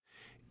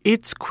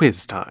It's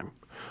quiz time.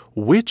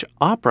 Which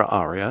opera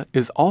aria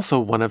is also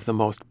one of the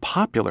most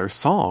popular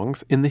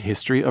songs in the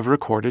history of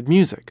recorded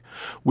music,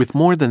 with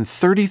more than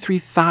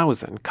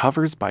 33,000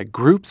 covers by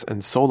groups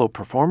and solo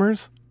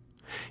performers?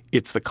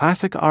 It's the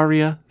classic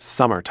aria,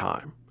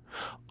 Summertime.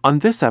 On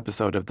this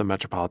episode of the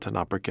Metropolitan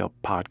Opera Guild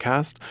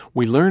podcast,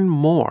 we learn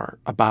more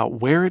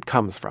about where it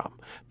comes from,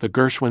 the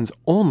Gershwin's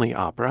only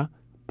opera,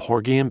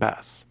 Porgy and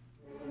Bess.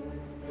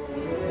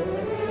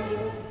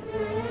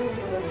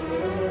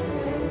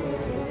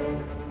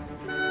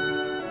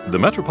 The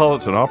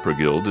Metropolitan Opera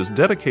Guild is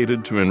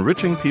dedicated to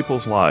enriching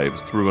people's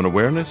lives through an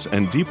awareness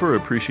and deeper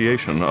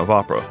appreciation of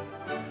opera.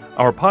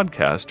 Our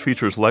podcast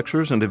features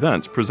lectures and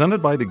events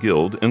presented by the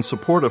Guild in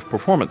support of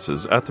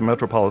performances at the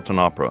Metropolitan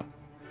Opera.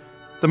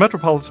 The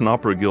Metropolitan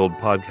Opera Guild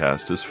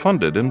podcast is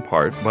funded in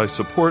part by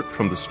support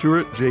from the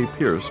Stuart J.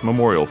 Pierce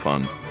Memorial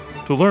Fund.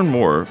 To learn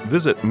more,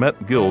 visit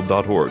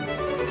metguild.org.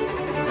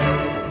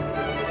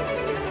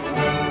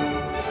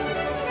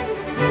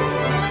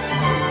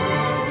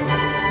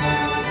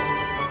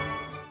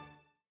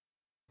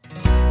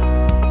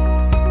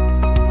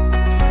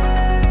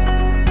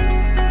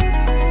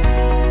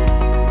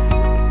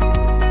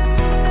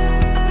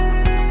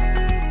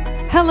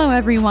 Hello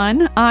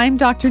everyone, I'm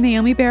Dr.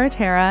 Naomi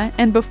Baratera,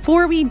 and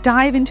before we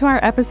dive into our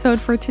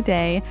episode for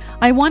today,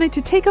 I wanted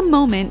to take a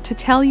moment to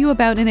tell you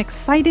about an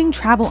exciting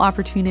travel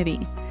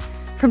opportunity.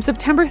 From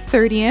September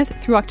 30th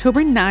through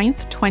October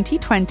 9th,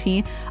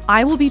 2020,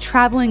 I will be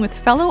traveling with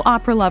fellow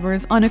opera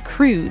lovers on a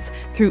cruise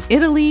through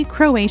Italy,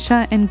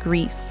 Croatia, and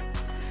Greece.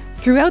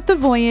 Throughout the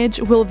voyage,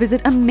 we'll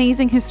visit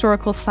amazing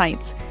historical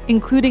sites,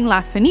 including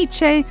La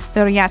Fenice,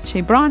 the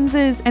Riace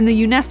Bronzes, and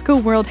the UNESCO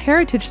World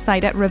Heritage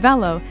Site at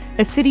Ravello,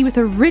 a city with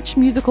a rich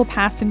musical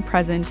past and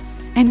present,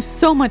 and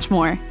so much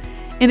more.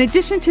 In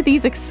addition to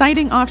these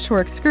exciting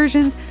offshore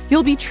excursions,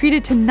 you'll be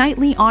treated to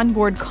nightly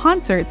onboard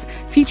concerts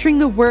featuring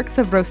the works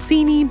of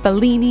Rossini,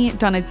 Bellini,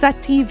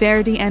 Donizetti,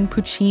 Verdi, and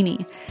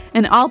Puccini.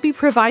 And I'll be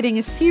providing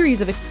a series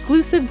of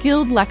exclusive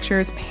Guild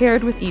lectures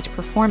paired with each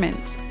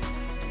performance.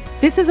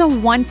 This is a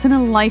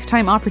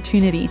once-in-a-lifetime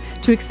opportunity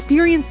to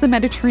experience the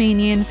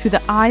Mediterranean through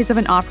the eyes of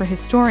an opera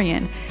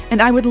historian,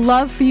 and I would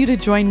love for you to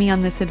join me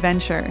on this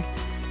adventure.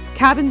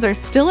 Cabins are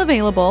still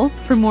available.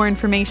 For more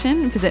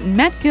information, visit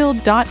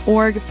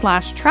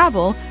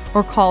metguild.org/travel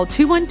or call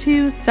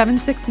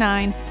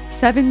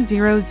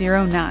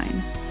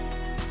 212-769-7009.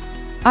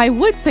 I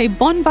would say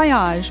bon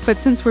voyage,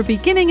 but since we're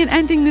beginning and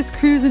ending this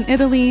cruise in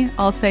Italy,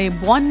 I'll say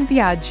buon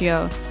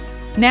viaggio.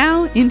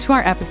 Now, into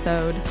our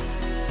episode.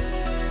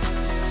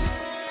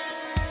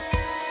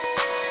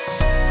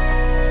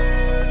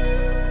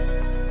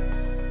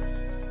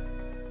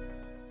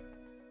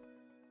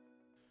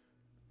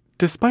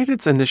 Despite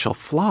its initial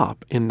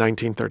flop in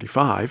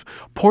 1935,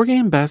 Porgy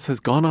and Bess has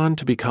gone on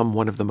to become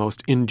one of the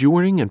most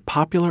enduring and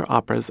popular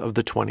operas of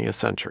the 20th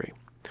century.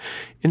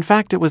 In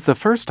fact, it was the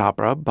first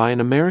opera by an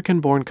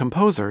American-born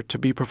composer to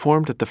be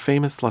performed at the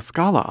famous La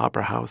Scala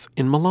Opera House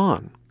in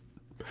Milan.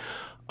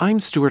 I'm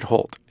Stuart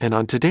Holt, and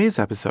on today's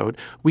episode,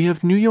 we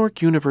have New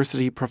York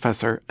University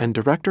professor and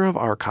director of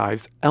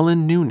archives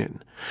Ellen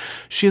Noonan.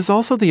 She is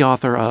also the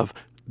author of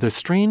The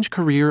Strange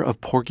Career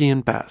of Porgy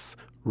and Bess,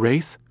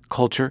 Race,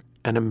 Culture,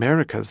 and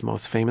America's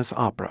Most Famous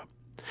Opera.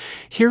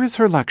 Here is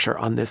her lecture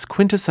on this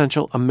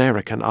quintessential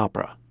American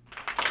opera.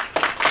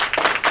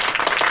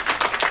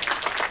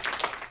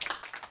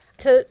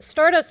 To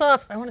start us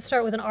off, I want to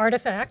start with an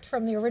artifact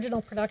from the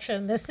original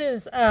production. This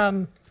is,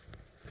 some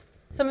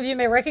of you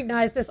may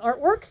recognize this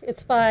artwork.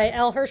 It's by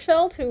Al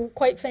Hirschfeld, who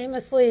quite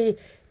famously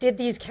did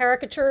these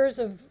caricatures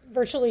of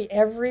virtually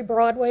every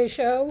Broadway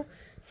show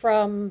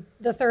from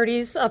the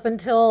 30s up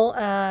until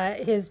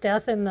his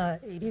death in the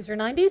 80s or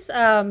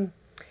 90s.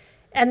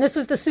 And this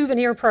was the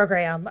souvenir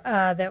program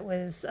that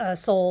was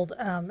sold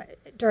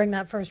during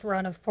that first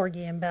run of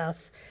Porgy and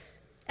Bess.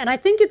 And I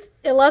think it's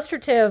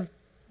illustrative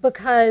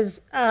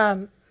because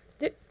the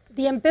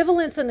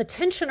ambivalence and the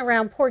tension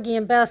around Porgy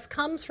and Bess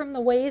comes from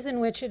the ways in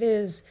which it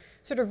is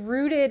sort of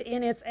rooted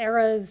in its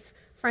era's,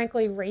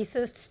 frankly,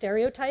 racist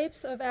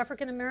stereotypes of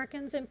African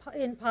Americans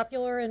in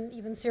popular and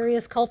even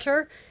serious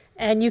culture.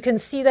 And you can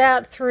see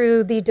that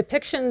through the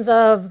depictions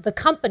of the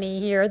company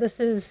here. This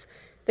is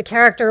the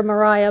character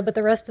Mariah, but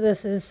the rest of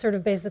this is sort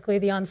of basically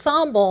the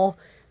ensemble,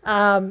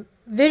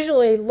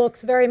 visually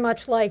looks very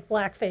much like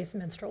blackface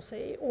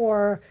minstrelsy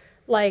or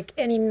like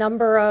any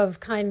number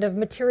of kind of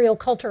material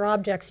culture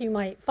objects you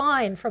might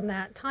find from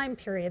that time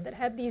period that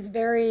had these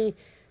very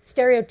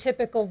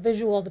stereotypical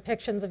visual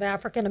depictions of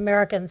African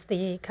Americans,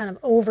 the kind of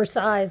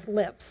oversized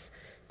lips,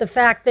 the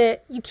fact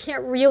that you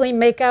can't really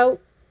make out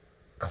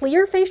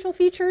clear facial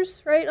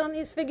features, right, on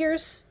these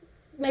figures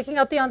making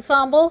up the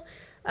ensemble.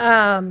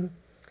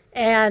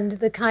 And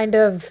the kind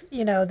of,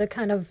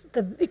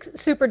 the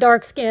super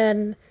dark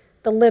skin,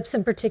 the lips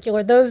in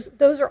particular,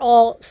 those are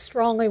all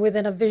strongly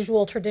within a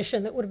visual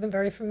tradition that would have been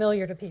very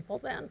familiar to people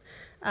then,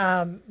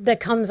 that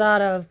comes out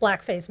of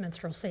blackface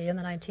minstrelsy in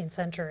the 19th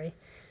century.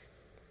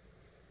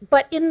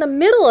 But in the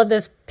middle of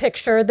this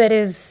picture that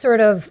is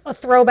sort of a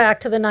throwback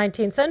to the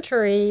 19th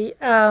century,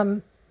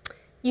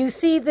 you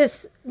see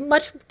this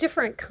much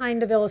different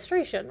kind of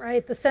illustration,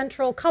 right? The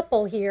central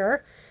couple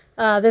here,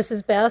 this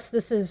is Bess,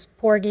 this is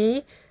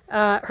Porgy.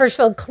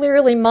 Hirschfeld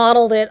clearly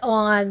modeled it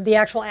on the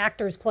actual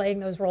actors playing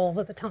those roles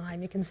at the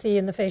time. You can see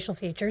in the facial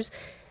features.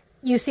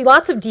 You see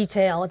lots of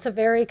detail. It's a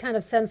very kind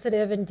of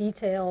sensitive and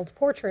detailed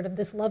portrait of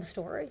this love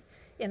story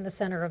in the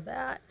center of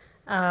that.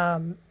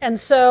 And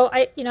so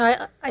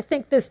I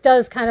think this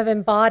does kind of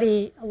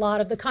embody a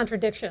lot of the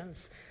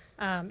contradictions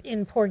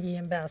in Porgy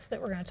and Bess that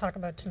we're going to talk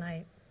about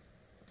tonight.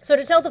 So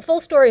to tell the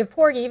full story of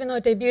Porgy, even though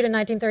it debuted in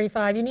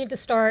 1935, you need to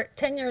start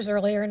 10 years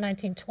earlier in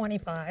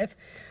 1925,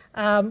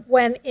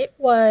 when it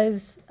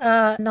was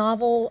a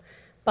novel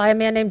by a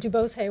man named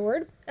DuBose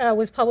Heyward,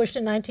 was published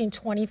in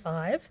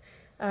 1925.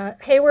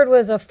 Heyward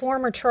was a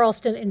former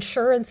Charleston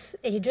insurance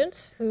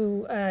agent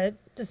who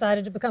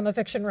decided to become a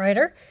fiction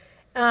writer.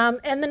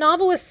 And the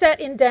novel was set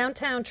in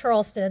downtown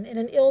Charleston in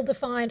an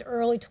ill-defined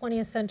early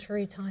 20th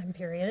century time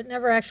period. It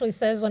never actually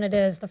says when it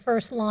is. The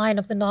first line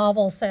of the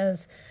novel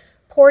says,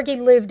 Porgy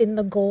lived in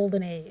the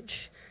Golden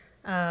Age,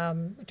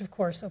 which of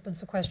course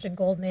opens the question,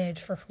 Golden Age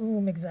for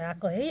whom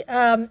exactly?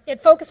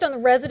 It focused on the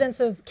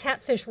residents of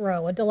Catfish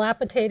Row, a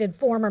dilapidated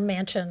former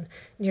mansion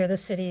near the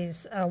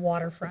city's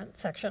waterfront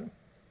section.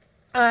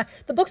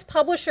 The book's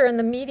publisher and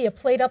the media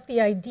played up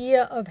the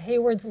idea of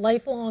Heyward's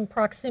lifelong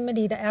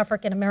proximity to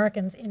African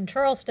Americans in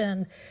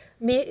Charleston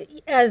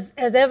as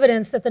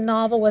evidence that the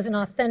novel was an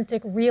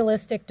authentic,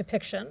 realistic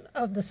depiction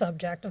of the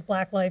subject of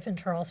Black life in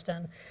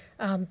Charleston.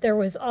 There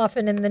was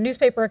often in the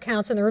newspaper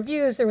accounts and the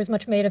reviews, there was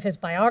much made of his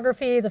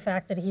biography, the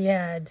fact that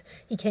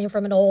he came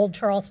from an old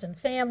Charleston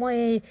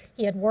family,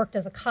 he had worked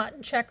as a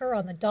cotton checker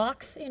on the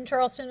docks in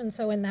Charleston, and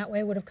so in that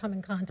way would have come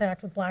in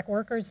contact with Black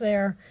workers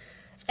there.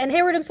 And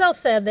Heyward himself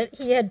said that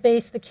he had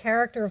based the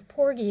character of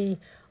Porgy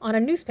on a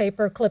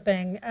newspaper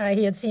clipping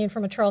he had seen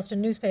from a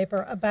Charleston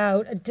newspaper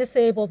about a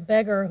disabled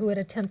beggar who had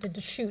attempted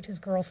to shoot his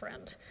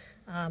girlfriend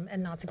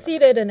and not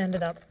succeeded and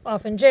ended up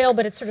off in jail,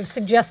 but it sort of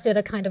suggested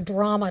a kind of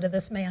drama to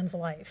this man's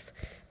life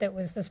that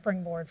was the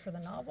springboard for the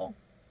novel.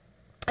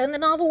 And the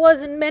novel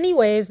was in many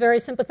ways a very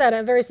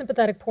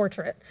sympathetic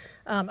portrait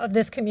of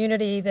this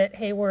community that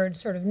Heyward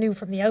sort of knew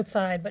from the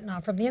outside but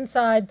not from the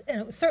inside, and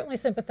it was certainly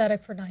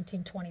sympathetic for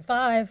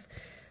 1925.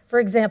 For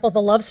example,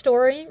 the love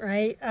story,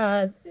 right?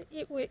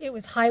 It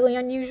was highly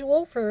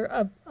unusual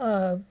for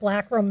a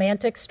Black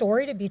romantic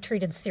story to be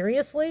treated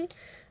seriously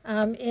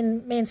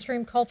in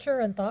mainstream culture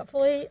and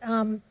thoughtfully.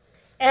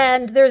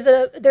 And there's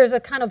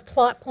a kind of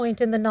plot point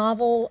in the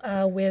novel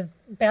with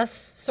Bess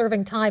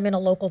serving time in a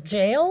local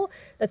jail.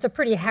 That's a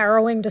pretty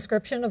harrowing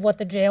description of what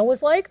the jail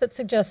was like that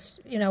suggests,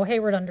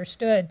 Heyward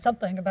understood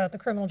something about the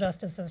criminal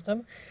justice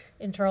system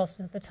in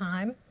Charleston at the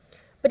time.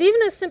 But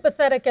even as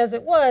sympathetic as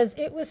it was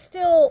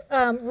still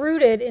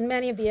rooted in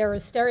many of the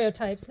era's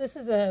stereotypes. This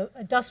is a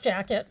dust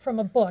jacket from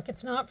a book.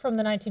 It's not from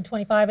the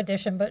 1925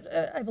 edition, but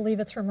I believe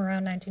it's from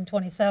around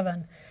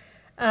 1927.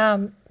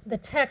 The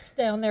text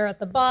down there at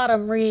the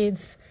bottom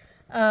reads,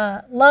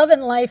 love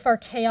and life are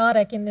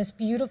chaotic in this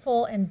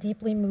beautiful and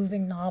deeply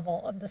moving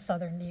novel of the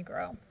Southern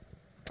Negro.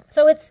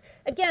 So it's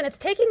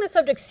taking the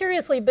subject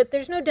seriously, but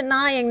there's no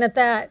denying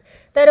that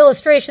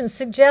illustration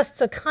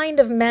suggests a kind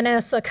of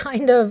menace, a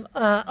kind of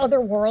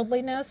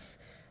otherworldliness.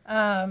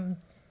 That's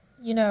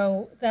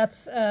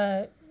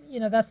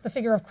the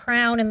figure of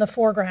Crown in the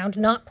foreground,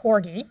 not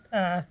Porgy,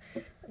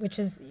 which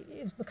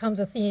becomes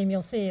a theme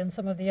you'll see in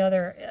some of the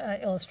other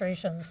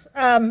illustrations.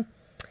 And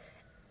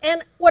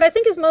what I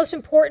think is most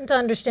important to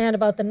understand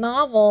about the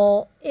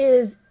novel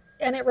is,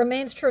 and it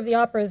remains true of the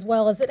opera as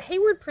well, is that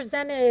Heyward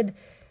presented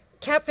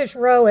Catfish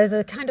Row as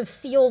a kind of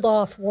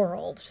sealed-off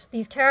world.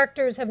 These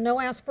characters have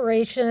no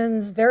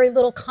aspirations, very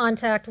little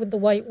contact with the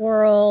white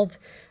world.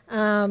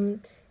 The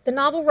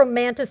novel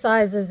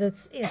romanticizes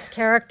its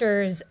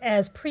characters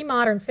as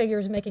pre-modern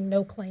figures making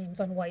no claims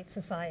on white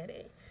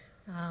society.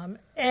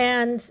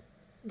 And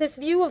this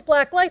view of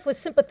Black life was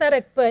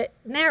sympathetic but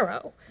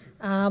narrow.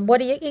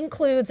 What he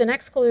includes and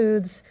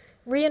excludes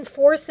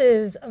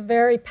reinforces a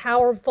very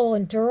powerful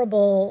and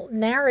durable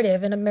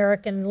narrative in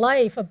American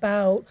life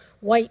about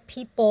white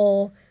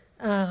people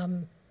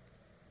having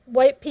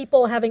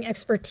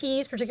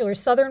expertise, particularly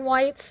Southern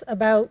whites,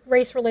 about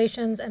race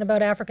relations and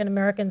about African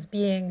Americans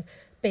being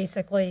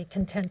basically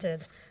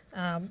contented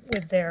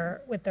with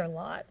their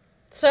lot.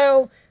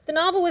 So the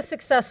novel was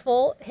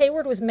successful.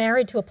 Heyward was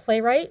married to a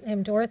playwright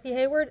named Dorothy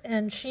Heyward,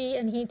 and she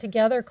and he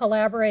together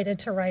collaborated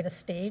to write a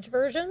stage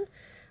version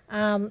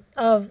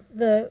of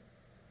the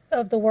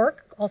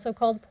work, also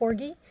called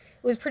Porgy. It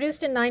was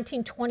produced in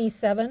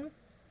 1927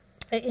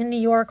 in New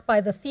York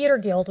by the Theater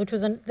Guild, which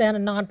was then a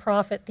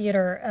nonprofit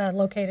theater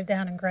located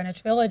down in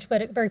Greenwich Village,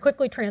 but it very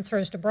quickly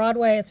transfers to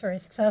Broadway. It's very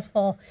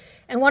successful.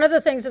 And one of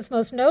the things that's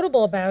most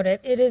notable about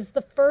it, it is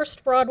the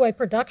first Broadway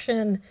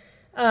production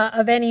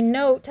of any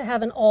note to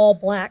have an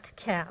all-Black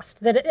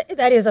cast,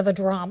 that is of a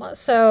drama.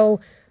 So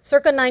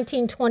circa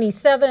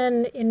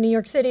 1927 in New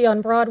York City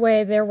on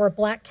Broadway, there were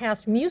Black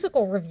cast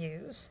musical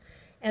reviews.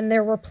 and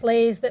there were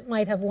plays that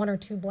might have one or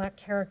two black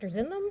characters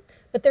in them,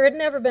 but there had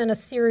never been a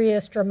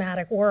serious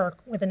dramatic work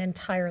with an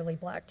entirely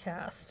black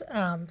cast,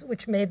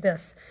 which made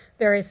this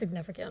very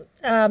significant.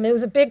 It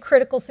was a big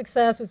critical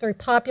success. It was very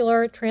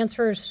popular. It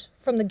transfers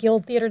from the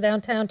Guild Theatre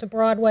downtown to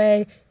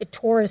Broadway. It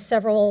tours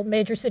several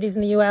major cities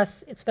in the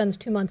U.S. It spends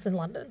 2 months in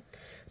London.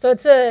 So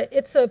it's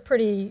a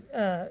pretty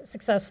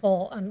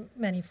successful on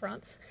many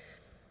fronts.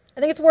 I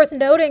think it's worth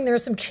noting there are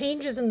some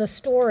changes in the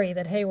story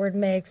that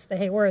the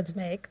Haywards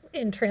make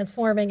in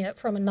transforming it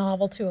from a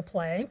novel to a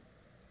play.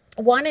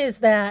 One is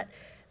that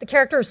the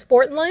character of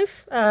Sport and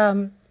Life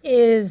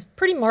is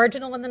pretty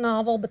marginal in the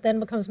novel, but then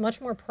becomes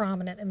much more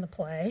prominent in the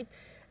play.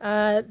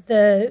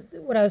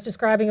 What I was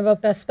describing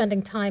about Bess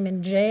spending time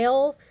in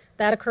jail,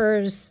 that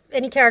occurs,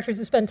 any characters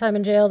who spend time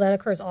in jail, that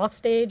occurs off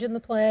stage in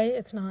the play.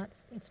 It's not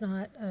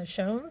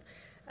shown.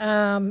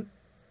 And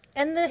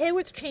the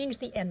Haywards changed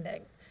the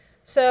ending.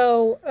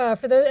 So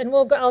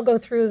I'll go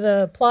through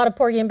the plot of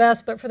Porgy and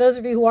Bess, but for those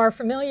of you who are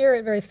familiar,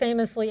 it very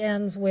famously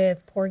ends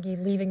with Porgy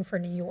leaving for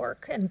New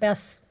York, and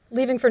Bess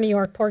leaving for New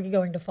York, Porgy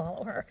going to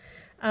follow her.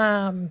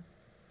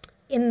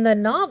 In the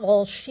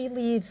novel, she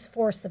leaves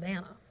for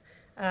Savannah.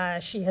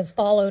 She has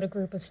followed a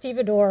group of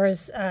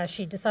stevedores.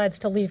 She decides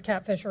to leave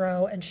Catfish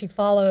Row, and she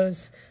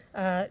follows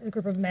a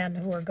group of men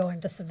who are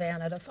going to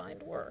Savannah to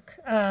find work.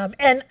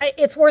 And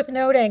it's worth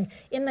noting,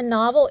 in the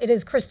novel, it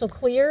is crystal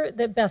clear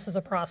that Bess is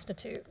a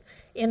prostitute.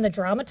 In the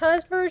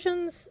dramatized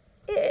versions,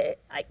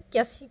 I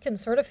guess you can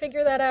sort of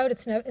figure that out.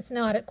 It's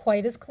not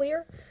quite as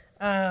clear.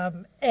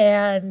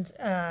 And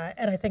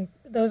I think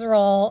those are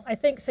all,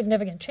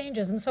 significant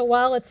changes. And so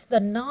while it's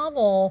the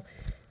novel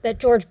that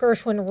George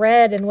Gershwin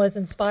read and was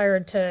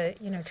inspired to,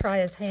 try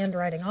his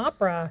handwriting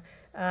opera,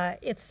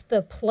 it's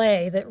the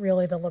play that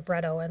really the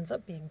libretto ends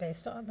up being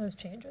based on, those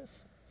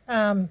changes.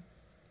 So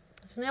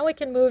now we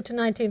can move to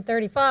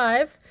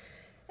 1935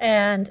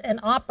 and an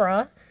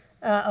opera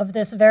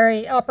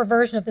opera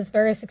version of this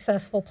very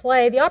successful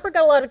play. The opera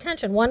got a lot of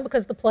attention, one,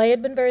 because the play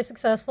had been very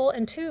successful,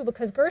 and two,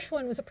 because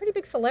Gershwin was a pretty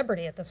big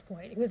celebrity at this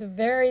point. He was a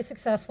very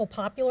successful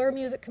popular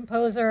music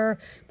composer,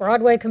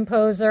 Broadway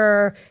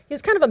composer. He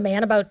was kind of a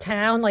man about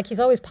town, like he's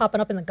always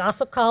popping up in the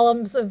gossip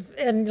columns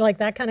and like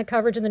that kind of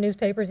coverage in the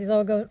newspapers. He's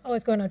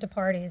always going out to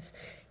parties.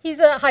 He's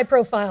a high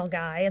profile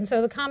guy, and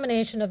so the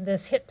combination of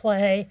this hit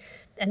play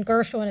and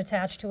Gershwin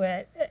attached to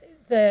it,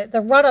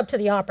 the run up to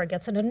the opera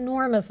gets an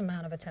enormous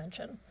amount of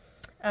attention.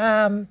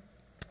 And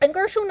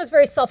Gershwin was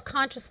very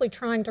self-consciously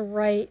trying to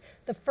write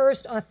the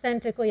first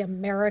authentically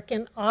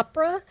American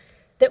opera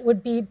that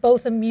would be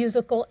both a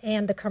musical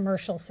and a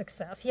commercial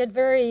success. He had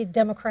very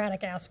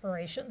democratic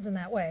aspirations in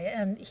that way,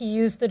 and he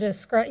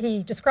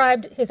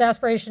described his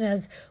aspiration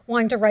as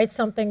wanting to write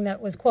something that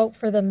was, quote,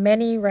 for the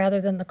many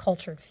rather than the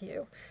cultured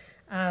few.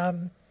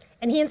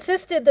 And he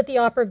insisted that the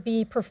opera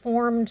be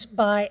performed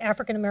by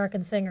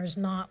African-American singers,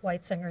 not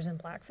white singers in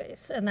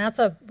blackface. And that's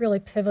a really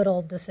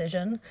pivotal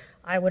decision.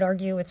 I would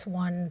argue it's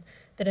one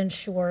that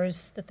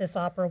ensures that this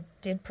opera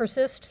did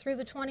persist through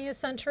the 20th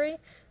century,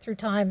 through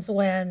times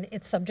when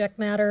its subject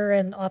matter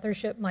and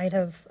authorship might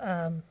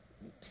have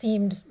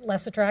seemed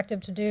less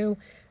attractive to do.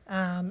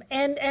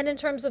 And in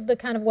terms of the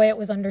kind of way it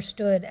was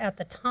understood at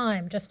the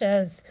time, just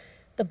as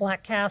the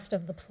black cast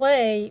of the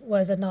play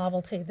was a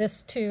novelty,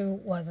 this too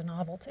was a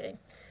novelty.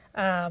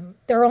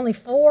 There are only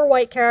 4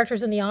 white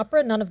characters in the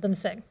opera, none of them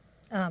sing.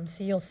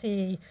 So you'll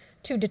see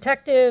 2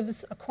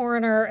 detectives, a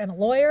coroner, and a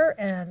lawyer,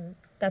 and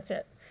that's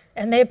it.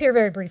 And they appear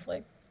very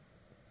briefly.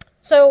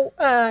 So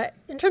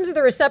in terms of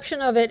the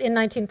reception of it in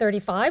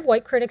 1935,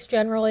 white critics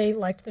generally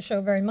liked the show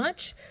very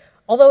much,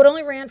 although it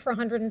only ran for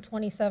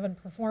 127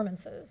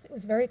 performances. It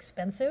was very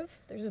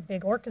expensive. There's a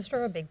big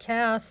orchestra, a big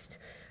cast,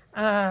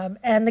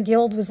 and the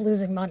Guild was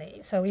losing money.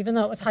 So even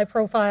though it was high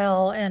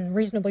profile and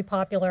reasonably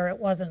popular,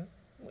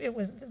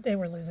 they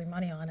were losing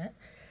money on it.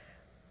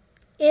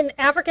 In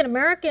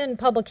African-American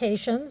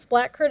publications,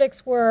 black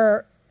critics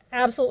were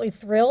absolutely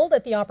thrilled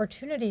at the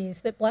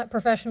opportunities that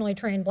professionally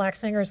trained black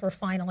singers were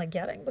finally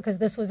getting, because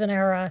this was an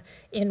era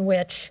in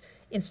which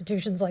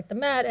institutions like the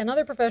Met and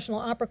other professional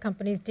opera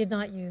companies did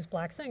not use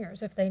black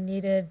singers. If they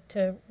needed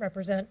to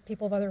represent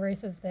people of other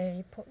races,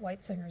 they put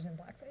white singers in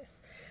blackface.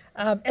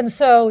 And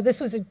so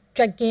this was a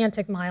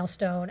gigantic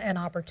milestone and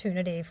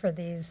opportunity for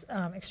these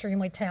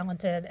extremely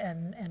talented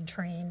and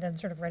trained and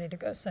sort of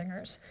ready-to-go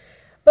singers.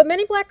 But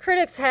many black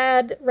critics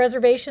had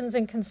reservations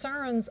and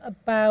concerns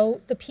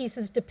about the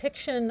piece's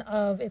depiction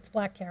of its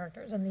black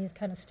characters and these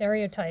kind of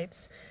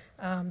stereotypes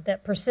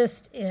that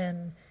persist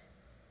in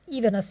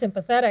even a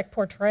sympathetic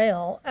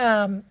portrayal.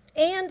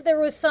 And there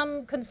was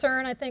some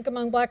concern, I think,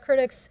 among black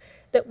critics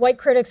that white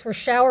critics were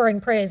showering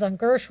praise on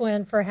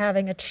Gershwin for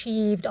having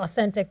achieved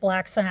authentic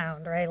black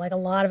sound, right? Like a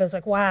lot of it was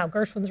like, wow,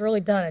 Gershwin's really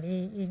done it.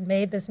 He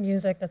made this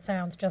music that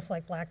sounds just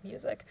like black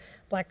music.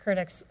 Black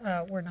critics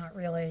were not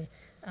really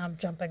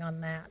jumping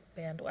on that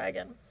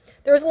bandwagon.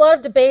 There was a lot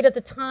of debate at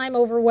the time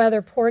over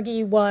whether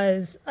Porgy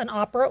was an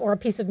opera or a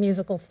piece of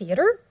musical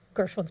theater.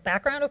 Gershwin's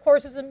background, of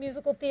course, was in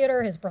musical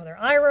theater. His brother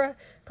Ira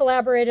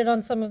collaborated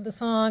on some of the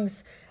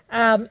songs.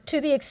 to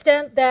the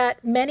extent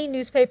that many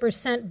newspapers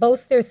sent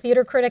both their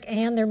theater critic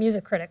and their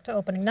music critic to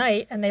opening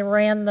night, and they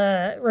ran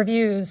the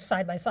reviews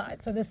side by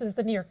side. So this is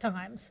the New York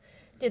Times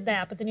did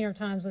that, but the New York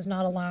Times was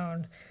not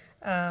alone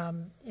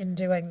in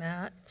doing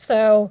that.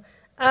 So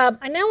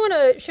I now want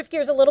to shift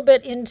gears a little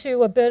bit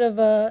into a bit of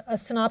a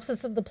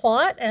synopsis of the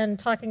plot and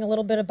talking a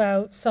little bit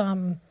about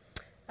some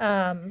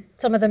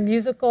of the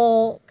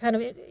musical kind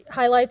of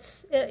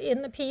highlights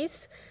in the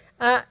piece.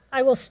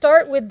 I will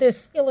start with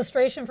this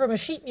illustration from a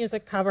sheet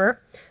music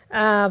cover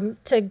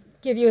to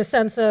give you a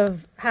sense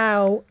of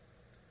how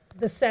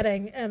the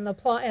setting and the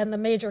plot and the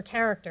major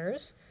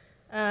characters.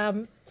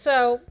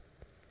 So,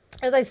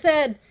 as I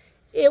said,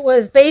 it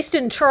was based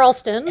in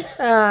Charleston,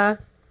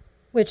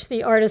 which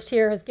the artist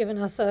here has given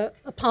us a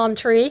palm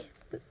tree.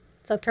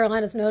 South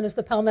Carolina is known as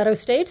the Palmetto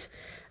State.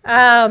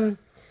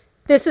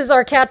 This is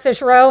our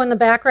Catfish Row in the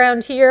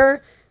background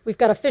here. We've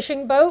got a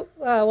fishing boat.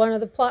 One of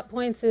the plot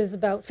points is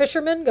about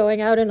fishermen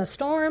going out in a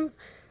storm.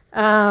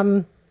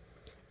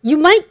 You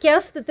might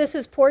guess that this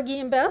is Porgy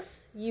and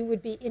Bess. You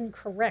would be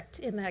incorrect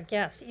in that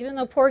guess. Even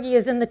though Porgy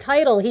is in the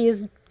title, he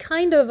is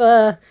kind of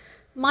a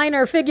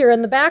minor figure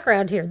in the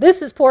background here.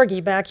 This is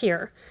Porgy back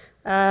here.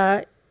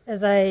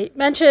 As I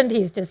mentioned,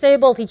 he's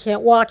disabled. He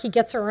can't walk. He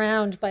gets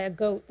around by a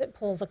goat that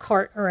pulls a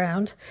cart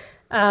around.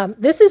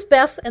 This is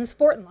Bess and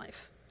Sportin'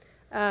 Life.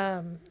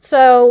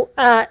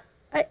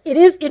 It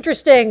is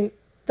interesting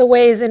the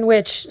ways in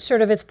which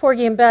sort of it's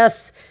Porgy and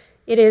Bess.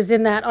 It is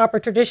in that opera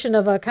tradition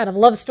of a kind of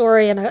love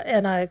story and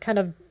a kind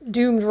of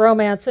doomed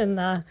romance in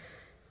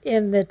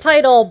the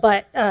title,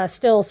 but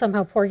still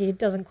somehow Porgy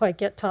doesn't quite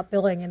get top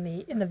billing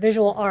in the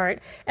visual art.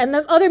 And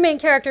the other main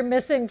character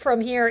missing from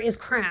here is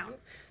Crown.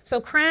 So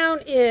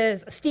Crown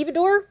is a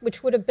stevedore,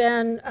 which would have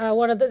been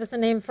that's a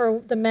name for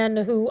the men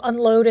who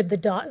unloaded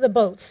the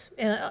boats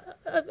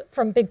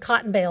from big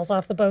cotton bales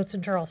off the boats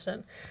in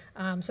Charleston.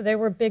 So they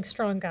were big,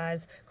 strong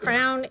guys.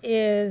 Crown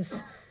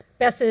is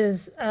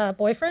Bess's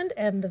boyfriend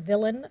and the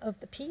villain of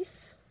the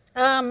piece.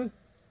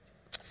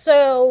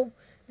 So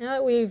now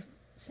that we've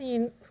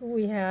seen who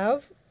we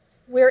have,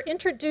 we're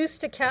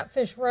introduced to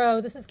Catfish Row.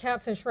 This is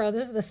Catfish Row.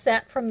 This is the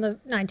set from the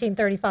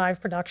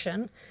 1935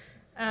 production.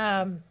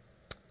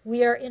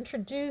 We are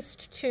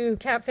introduced to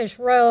Catfish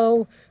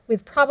Row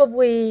with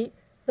probably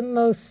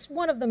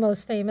one of the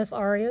most famous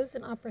arias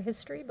in opera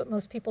history, but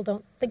most people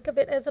don't think of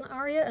it as an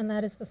aria, and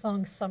that is the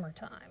song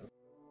Summertime.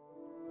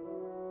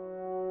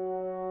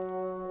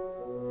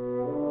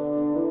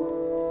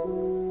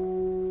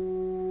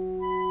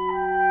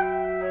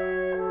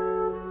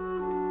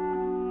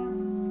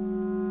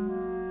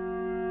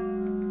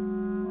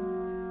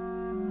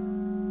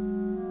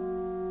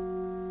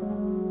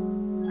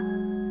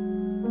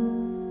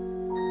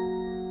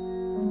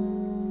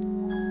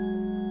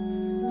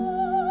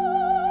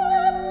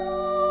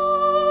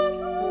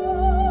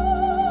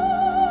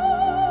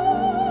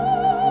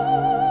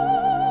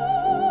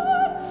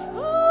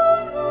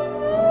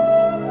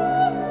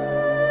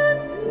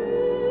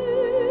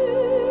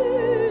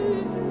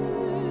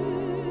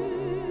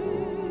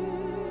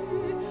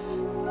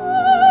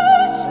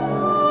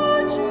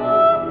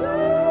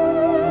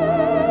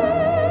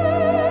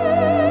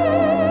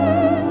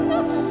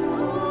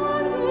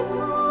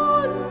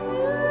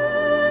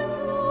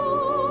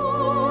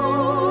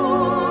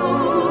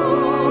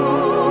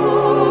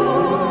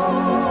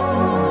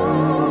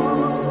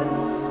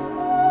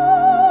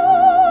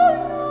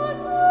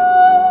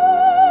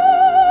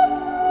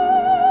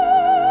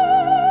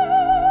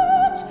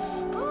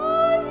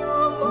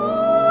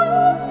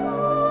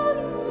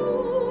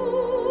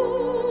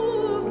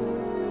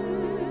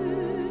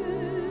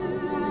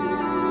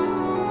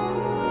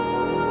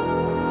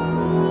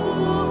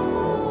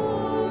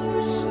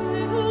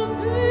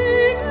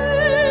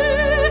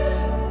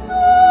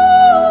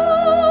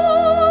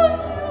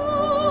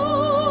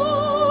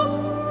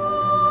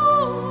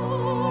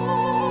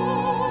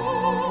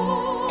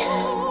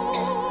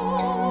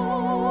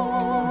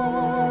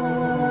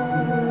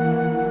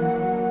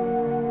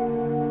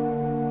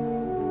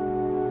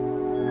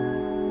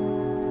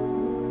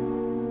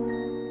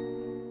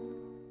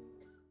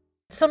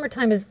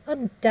 Summertime is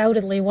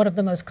undoubtedly one of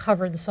the most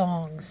covered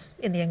songs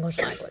in the English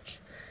language.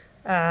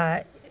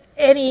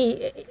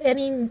 Any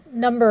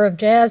number of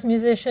jazz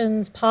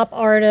musicians, pop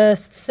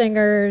artists,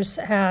 singers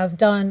have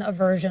done a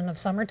version of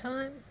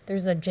Summertime.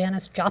 There's a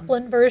Janis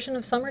Joplin version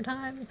of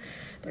Summertime.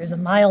 There's a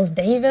Miles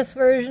Davis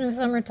version of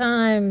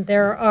Summertime.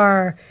 There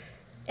are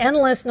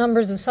endless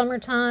numbers of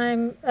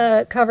Summertime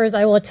covers.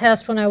 I will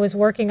attest, when I was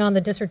working on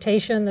the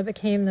dissertation that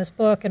became this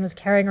book and was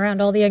carrying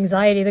around all the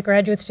anxiety that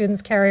graduate students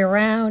carry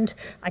around,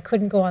 I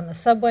couldn't go on the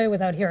subway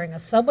without hearing a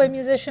subway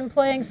musician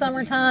playing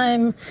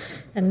Summertime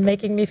and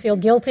making me feel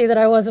guilty that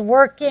I wasn't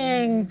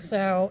working.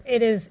 So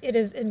it is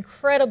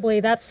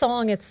incredibly, that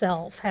song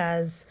itself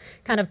has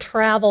kind of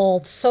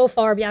traveled so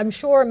far. I'm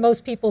sure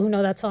most people who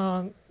know that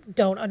song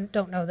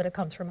don't know that it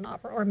comes from an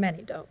opera, or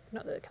many don't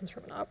know that it comes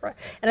from an opera.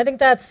 And I think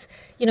that's,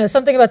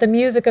 something about the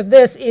music of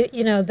this,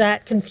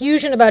 that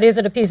confusion about is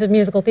it a piece of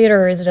musical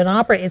theater or is it an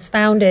opera is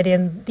founded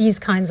in these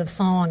kinds of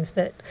songs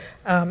that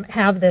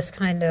have this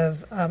kind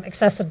of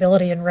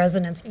accessibility and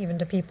resonance even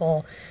to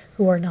people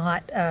who are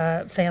not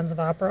fans of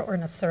opera or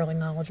necessarily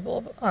knowledgeable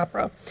of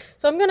opera.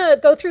 So I'm going to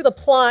go through the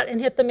plot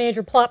and hit the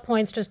major plot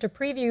points just to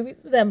preview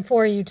them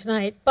for you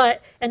tonight.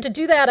 And to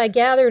do that, I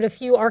gathered a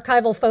few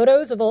archival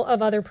photos of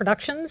other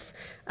productions.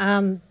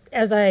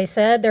 As I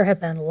said, there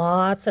have been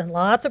lots and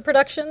lots of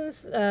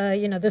productions.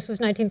 This was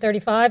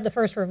 1935. The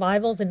first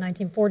revival's in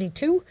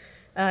 1942.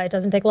 It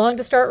doesn't take long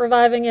to start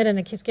reviving it, and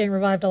it keeps getting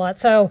revived a lot.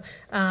 So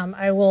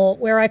I will,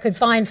 where I could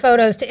find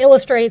photos to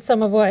illustrate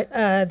some of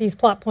what these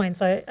plot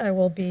points, I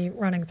will be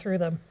running through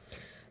them.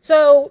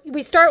 So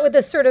we start with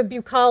this sort of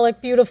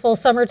bucolic, beautiful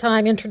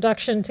summertime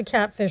introduction to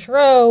Catfish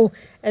Row.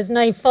 As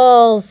night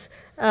falls,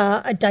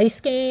 a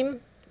dice game,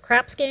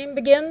 craps game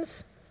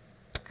begins.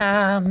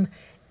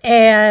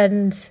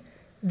 And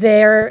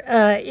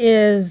there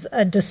is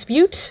a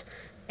dispute,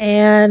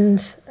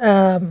 and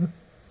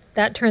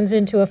that turns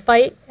into a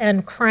fight,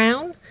 and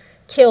Crown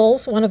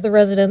kills one of the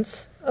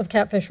residents of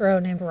Catfish Row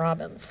named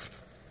Robbins.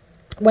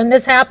 When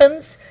this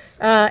happens,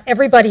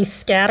 everybody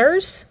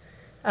scatters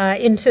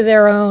into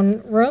their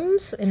own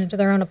rooms and into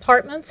their own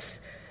apartments.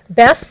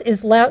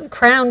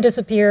 Crown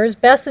disappears.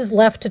 Bess is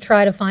left to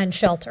try to find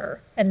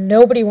shelter, and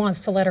nobody wants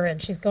to let her in.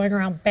 She's going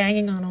around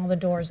banging on all the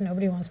doors.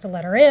 Nobody wants to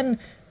let her in.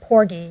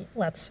 Porgy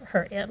lets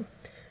her in.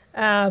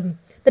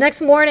 The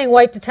next morning,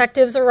 white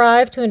detectives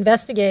arrive to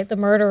investigate the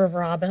murder of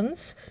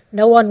Robbins.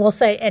 No one will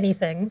say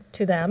anything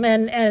to them.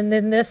 And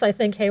in this, I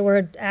think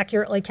Hayward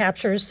accurately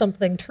captures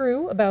something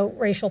true about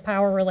racial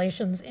power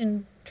relations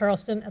in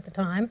Charleston at the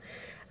time.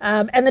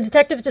 And the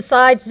detectives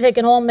decide to take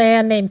an old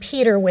man named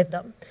Peter with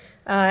them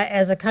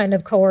as a kind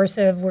of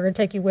coercive, we're going to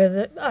take you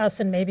with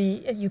us, and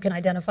maybe you can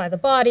identify the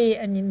body,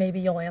 and maybe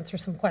you'll answer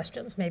some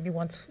questions. Maybe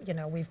once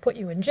we've put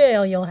you in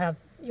jail,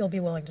 you'll be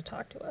willing to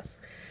talk to us.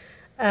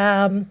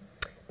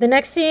 The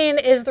next scene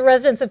is the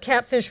residents of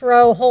Catfish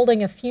Row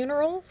holding a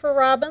funeral for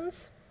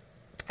Robbins,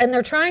 and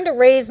they're trying to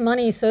raise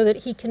money so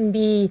that he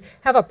can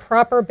have a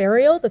proper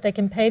burial, that they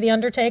can pay the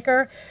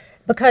undertaker,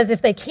 because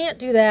if they can't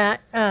do that,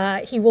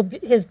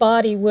 his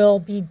body will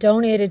be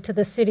donated to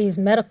the city's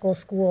medical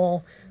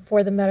school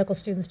for the medical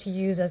students to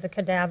use as a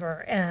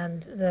cadaver,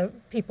 and the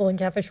people in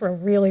Catfish Row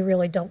really,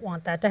 really don't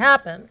want that to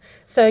happen.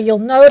 So you'll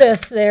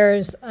notice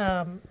there's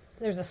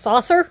a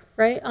saucer,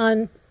 right,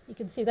 you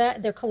can see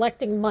that. They're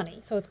collecting money.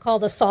 So it's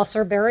called a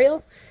saucer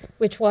burial,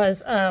 which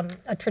was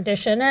a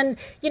tradition. And,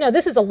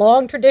 this is a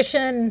long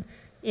tradition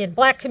in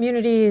black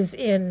communities,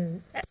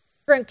 in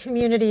immigrant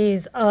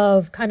communities,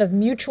 of kind of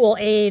mutual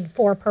aid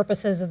for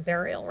purposes of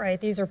burial, right?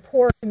 These are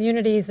poor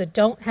communities that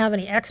don't have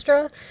any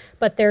extra,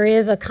 but there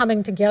is a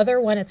coming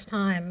together when it's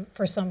time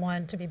for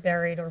someone to be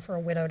buried or for a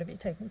widow to be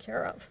taken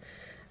care of.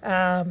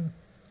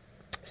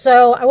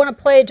 So I want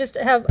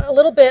to have a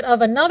little bit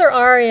of another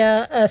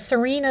aria,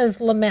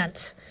 Serena's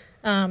Lament,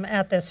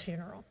 at this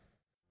funeral.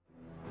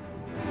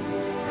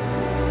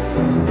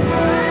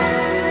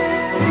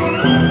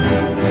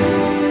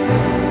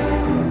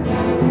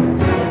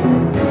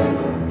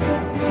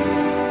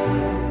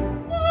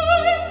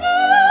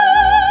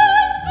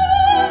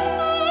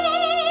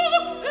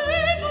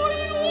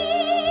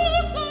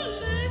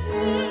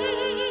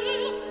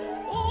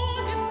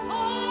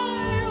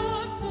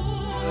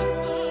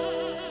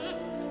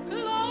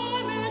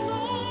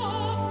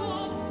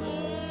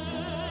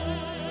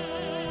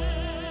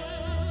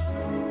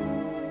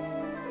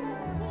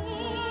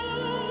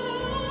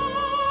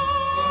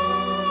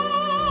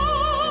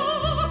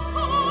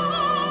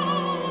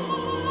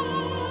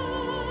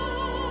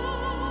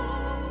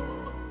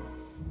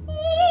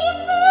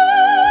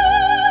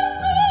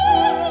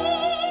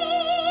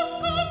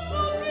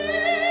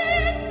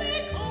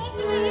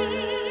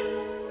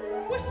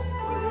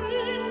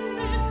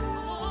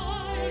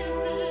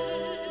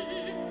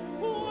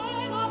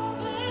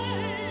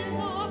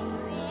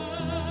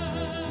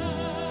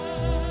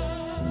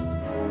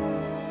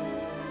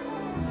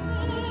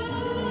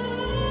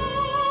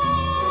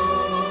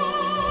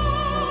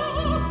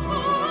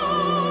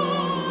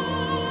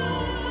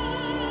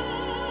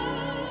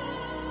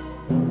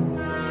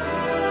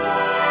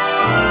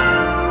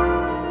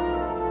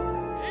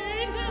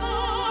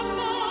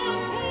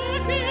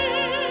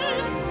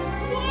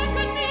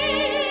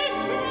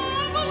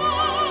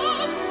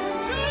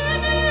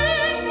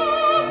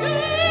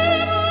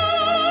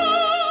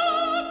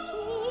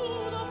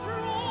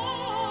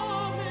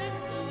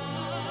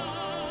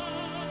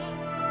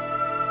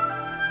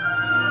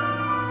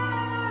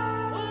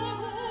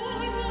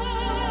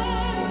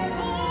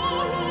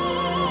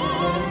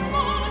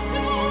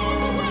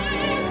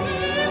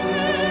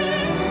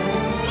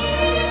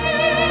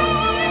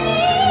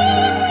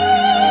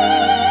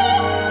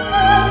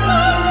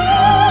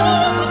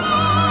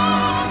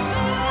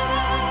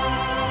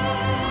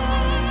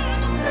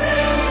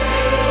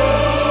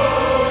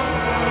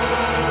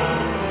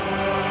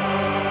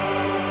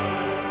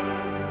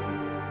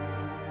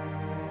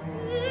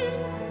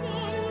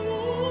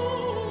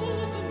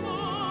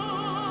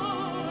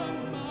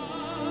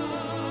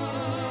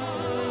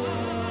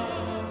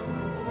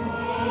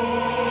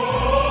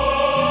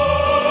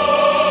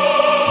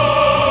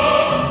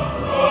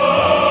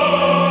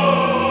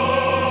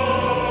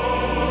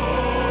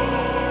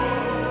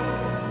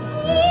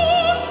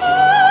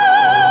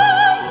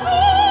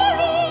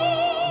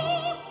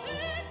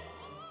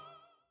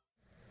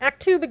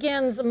 Act 2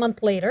 begins a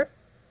month later.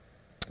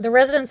 The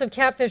residents of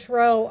Catfish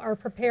Row are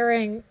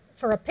preparing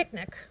for a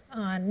picnic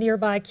on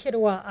nearby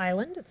Kittiwah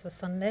Island. It's a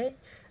Sunday.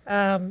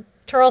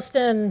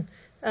 Charleston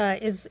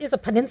is a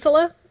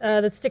peninsula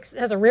that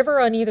has a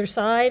river on either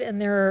side, and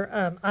there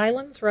are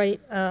islands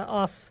right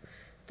off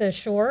the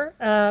shore.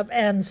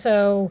 And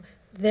so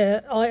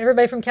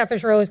everybody from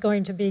Catfish Row is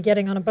going to be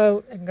getting on a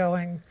boat and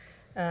going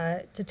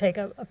to take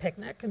a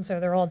picnic. And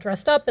so they're all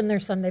dressed up in their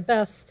Sunday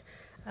best.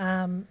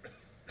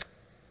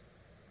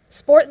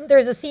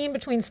 There's a scene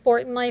between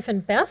Sportin' Life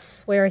and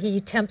Bess where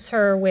he tempts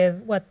her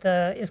with what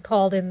is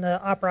called in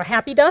the opera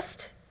happy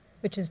dust,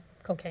 which is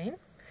cocaine.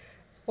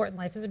 Sportin'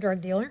 Life is a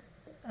drug dealer.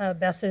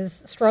 Bess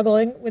is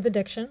struggling with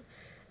addiction.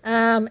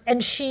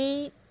 And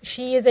she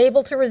is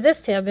able to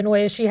resist him in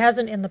ways she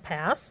hasn't in the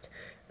past,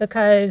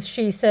 because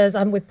she says,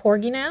 I'm with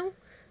Porgy now.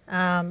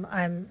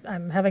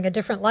 I'm having a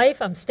different life.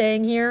 I'm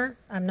staying here.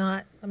 I'm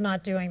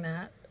not doing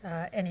that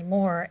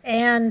anymore.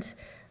 And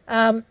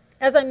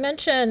as I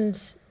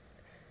mentioned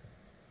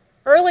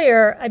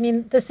earlier, I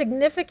mean, the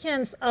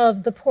significance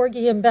of the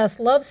Porgy and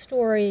Bess love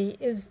story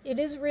is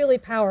really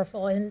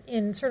powerful.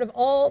 In sort of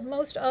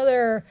most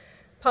other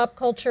pop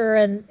culture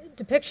and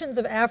depictions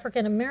of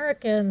African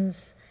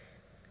Americans,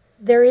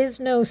 there is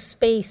no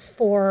space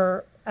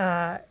for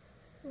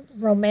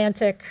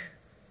romantic,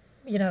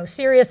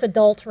 serious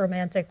adult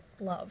romantic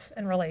love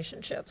and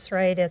relationships,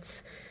 right?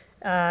 It's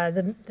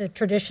the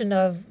tradition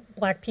of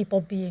Black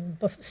people being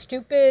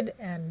stupid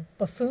and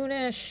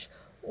buffoonish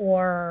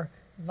or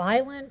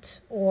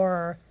violent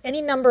or any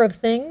number of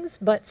things,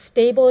 but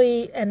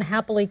stably and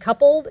happily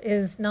coupled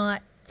is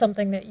not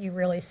something that you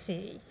really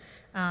see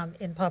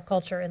in pop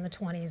culture in the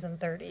 20s and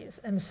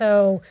 30s. And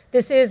so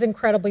this is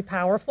incredibly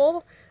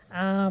powerful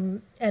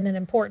and an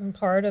important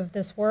part of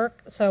this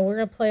work. So we're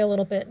going to play a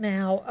little bit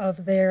now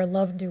of their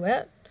love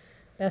duet,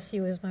 Bess,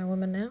 You Is My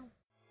Woman Now.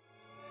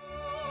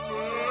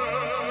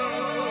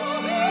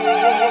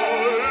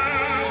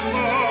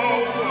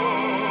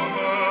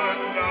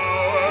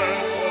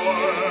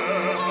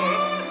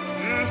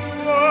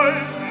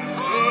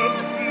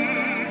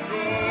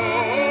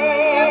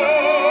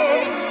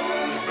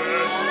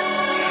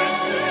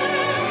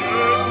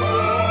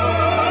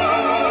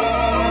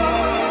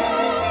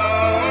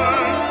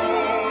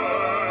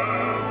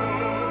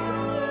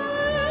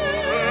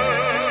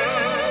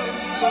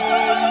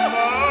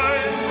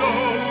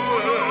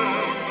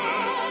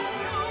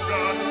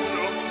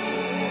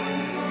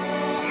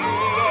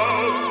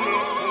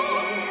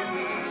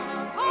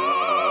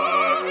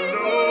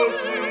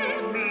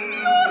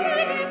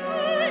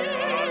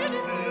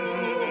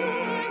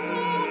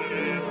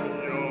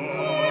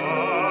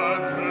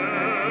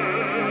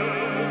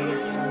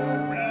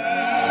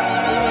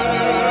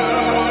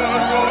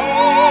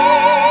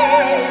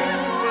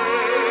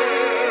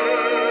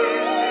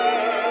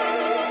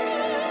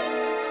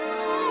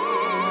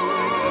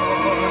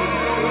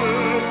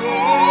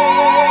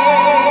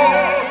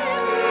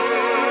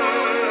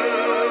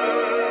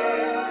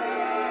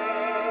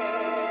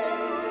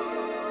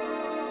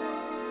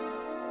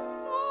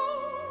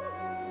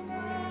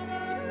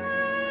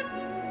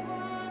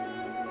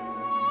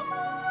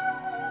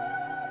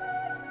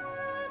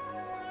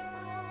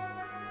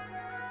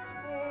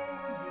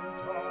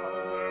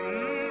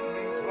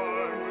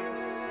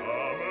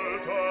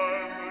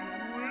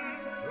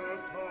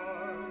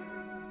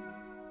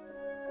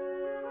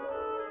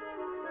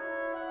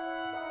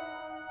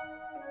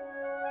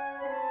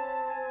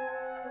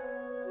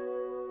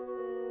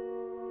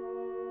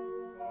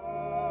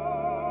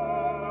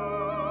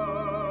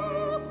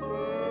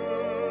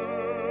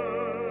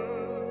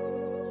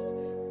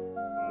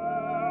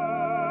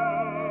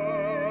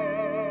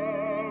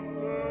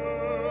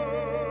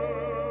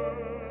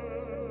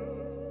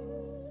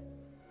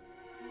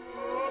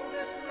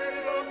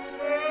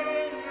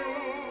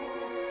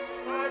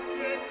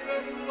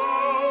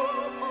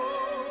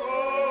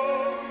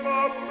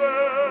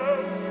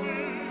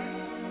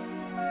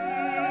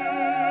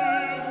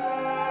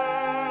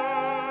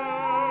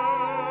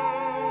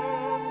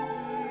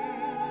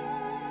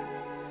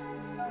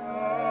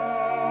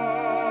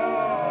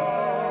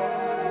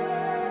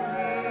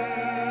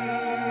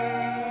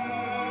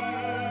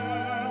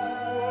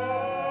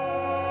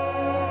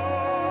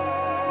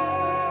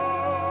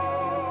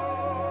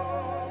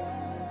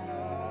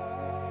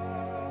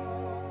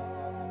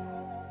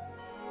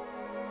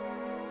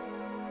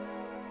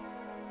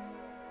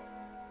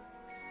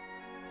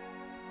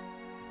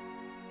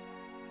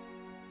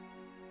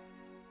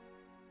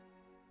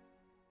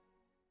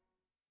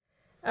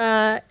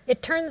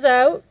 It turns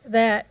out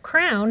that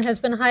Crown has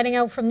been hiding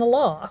out from the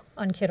law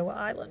on Kittiwah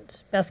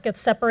Island. Bess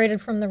gets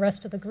separated from the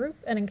rest of the group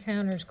and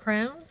encounters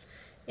Crown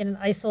in an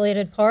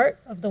isolated part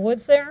of the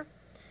woods there.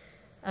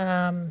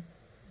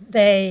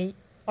 They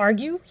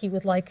argue. He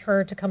would like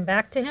her to come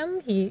back to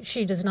him.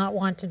 She does not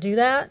want to do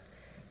that.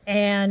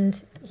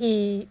 And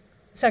he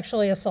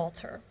sexually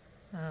assaults her.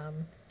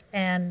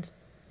 And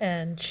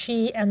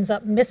she ends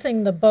up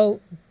missing the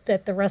boat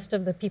that the rest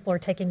of the people are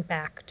taking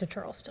back to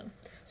Charleston.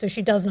 So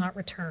she does not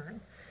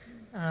return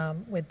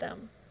with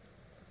them.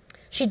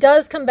 She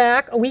does come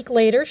back a week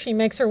later. She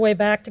makes her way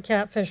back to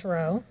Catfish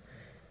Row.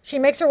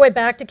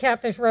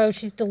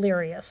 She's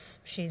delirious.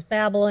 She's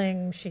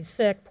babbling. She's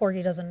sick.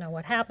 Porgy doesn't know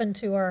what happened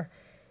to her.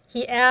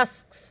 He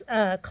asks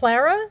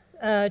Clara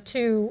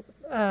to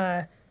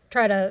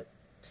try to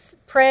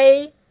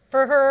pray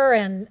for her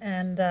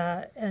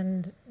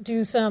and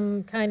do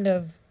some kind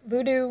of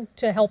voodoo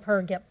to help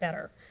her get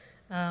better.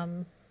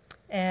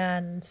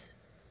 And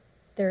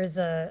there's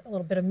a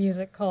little bit of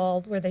music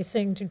called where they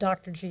sing to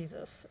Dr.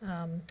 Jesus.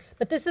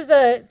 But this is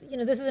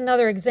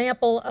another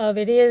example of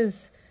it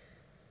is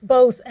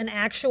both an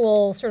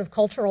actual sort of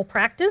cultural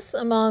practice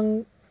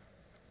among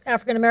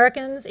African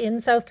Americans in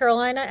South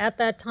Carolina at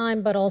that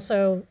time, but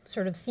also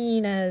sort of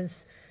seen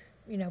as,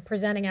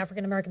 presenting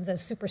African Americans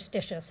as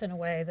superstitious in a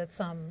way that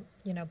some,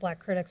 black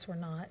critics were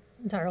not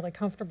entirely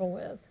comfortable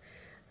with.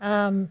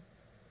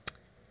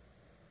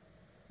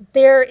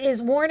 There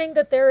is warning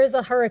that there is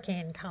a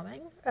hurricane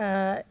coming.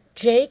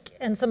 Jake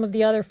and some of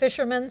the other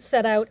fishermen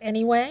set out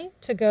anyway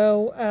to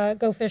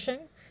go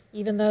fishing,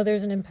 even though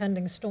there's an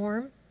impending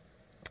storm.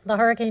 The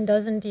hurricane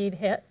does indeed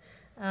hit.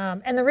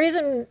 And the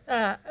reason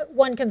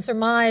one can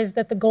surmise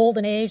that the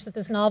golden age that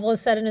this novel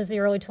is set in is the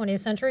early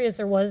 20th century is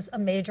there was a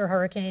major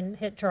hurricane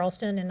hit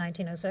Charleston in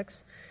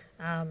 1906.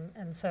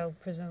 And so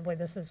presumably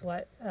this is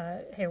what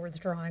Hayward's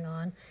drawing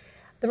on.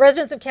 The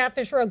residents of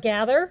Catfish Row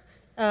gather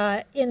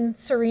in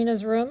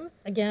Serena's room,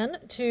 again,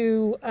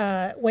 to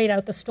wait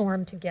out the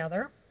storm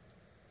together.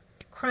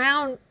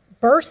 Crown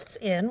bursts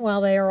in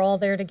while they are all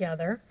there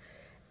together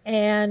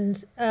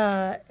and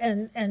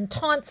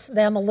taunts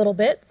them a little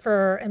bit,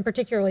 and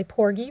particularly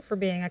Porgy, for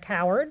being a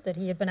coward, that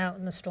he had been out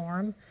in the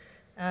storm,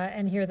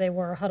 and here they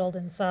were huddled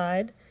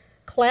inside.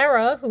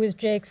 Clara, who is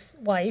Jake's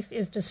wife,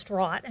 is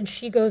distraught, and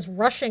she goes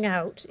rushing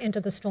out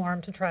into the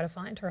storm to try to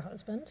find her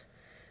husband.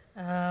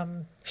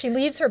 She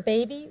leaves her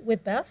baby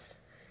with Bess,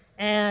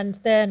 and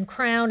then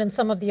Crown and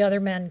some of the other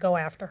men go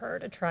after her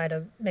to try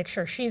to make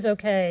sure she's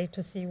okay,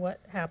 to see what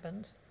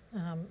happened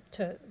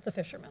to the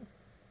fishermen.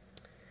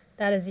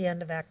 That is the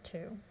end of Act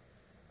 2.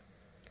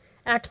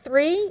 Act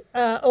 3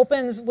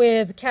 opens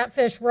with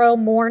Catfish Row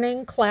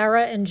mourning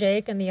Clara and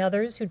Jake and the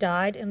others who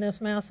died in this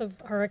massive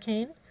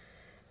hurricane.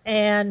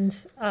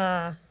 And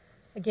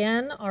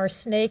again, our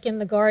snake in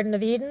the Garden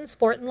of Eden,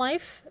 Sportin'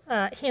 Life,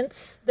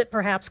 hints that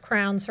perhaps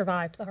Crown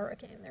survived the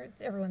hurricane.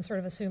 Everyone's sort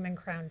of assuming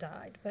Crown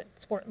died, but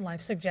Sportin'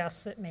 Life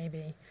suggests that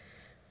maybe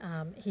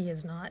he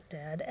is not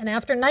dead. And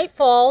after night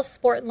falls,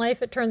 Sportin'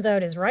 Life, it turns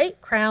out, is right.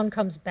 Crown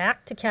comes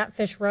back to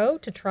Catfish Row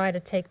to try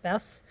to take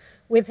Bess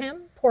with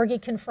him. Porgy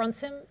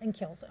confronts him and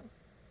kills him.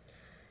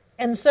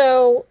 And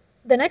so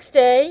the next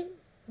day,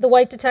 the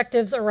white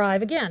detectives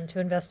arrive again to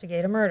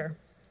investigate a murder.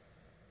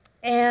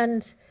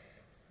 And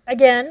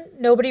again,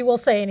 nobody will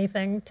say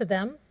anything to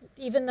them,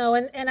 even though,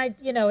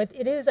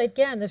 it is,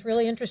 again, this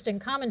really interesting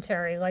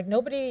commentary. Like,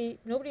 nobody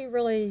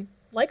really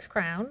likes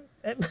Crown,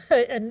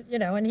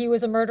 and he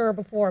was a murderer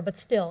before, but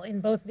still,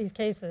 in both of these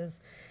cases,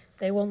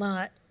 they will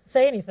not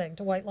say anything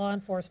to white law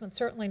enforcement,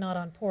 certainly not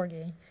on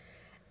Porgy.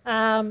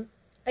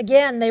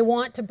 Again, they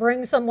want to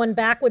bring someone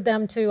back with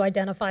them to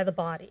identify the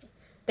body.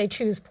 They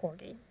choose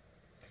Porgy.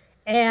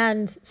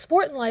 And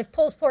Sportin' Life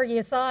pulls Porgy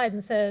aside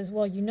and says,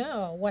 well, you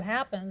know what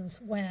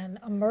happens when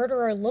a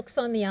murderer looks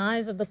on the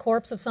eyes of the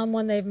corpse of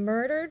someone they've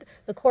murdered?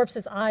 The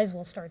corpse's eyes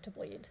will start to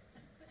bleed.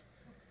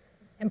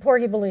 And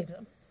Porgy believes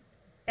him.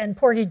 And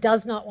Porgy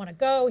does not want to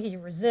go. He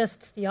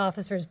resists. The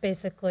officers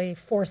basically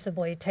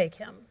forcibly take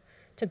him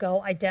to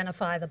go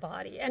identify the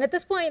body. And at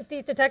this point,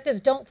 these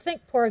detectives don't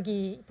think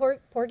Porgy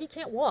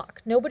can't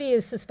walk. Nobody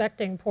is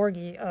suspecting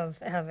Porgy of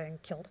having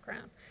killed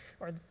Crown,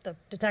 or the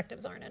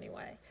detectives aren't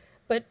anyway.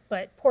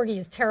 But Porgy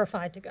is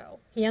terrified to go.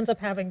 He ends up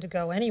having to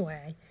go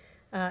anyway.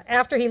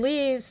 After he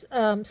leaves,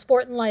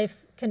 Sportin'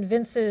 Life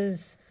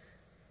convinces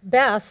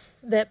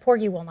Bess that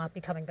Porgy will not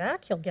be coming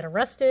back. He'll get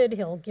arrested.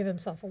 He'll give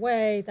himself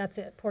away. That's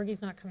it.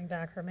 Porgy's not coming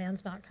back. Her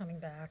man's not coming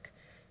back.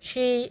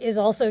 She is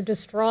also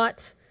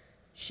distraught.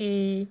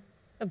 She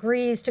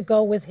agrees to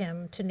go with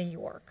him to New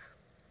York.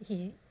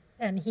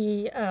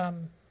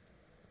 I'm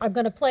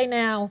going to play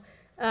now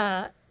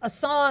a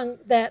song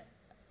that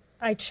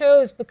I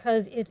chose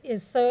because it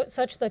is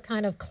such the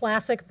kind of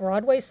classic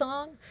Broadway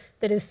song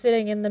that is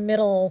sitting in the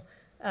middle.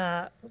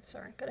 Got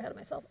ahead of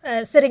myself.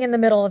 Sitting in the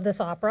middle of this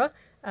opera.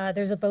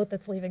 There's a boat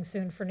that's leaving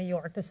soon for New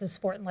York. This is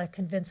Sportin' Life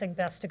convincing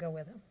Bess to go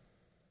with him.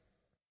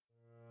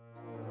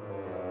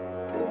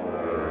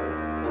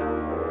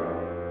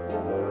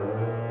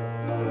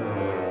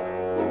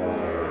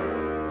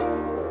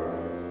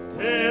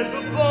 There's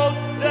a boat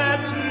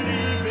that's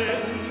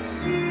leaving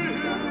soon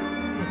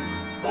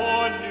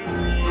for New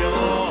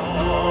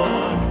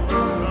York.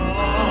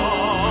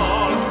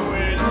 Come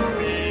with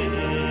me,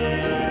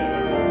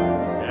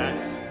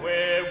 that's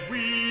where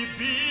we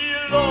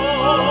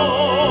belong,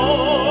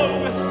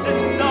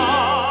 sister.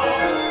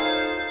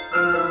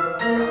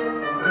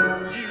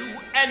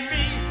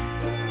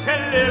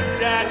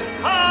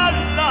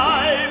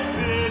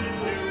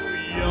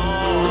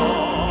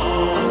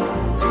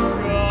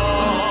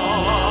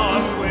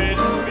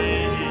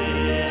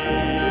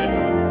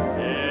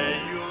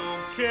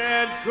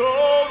 can't go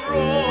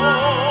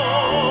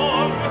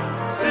wrong,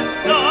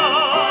 sister.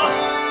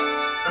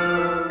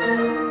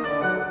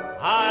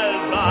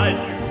 I'll buy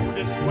you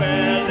the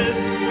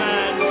swellest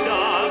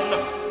mansion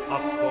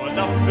up on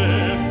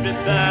Upper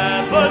Fifth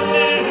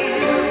Avenue,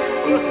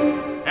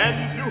 and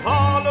through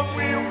Harlem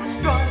we'll go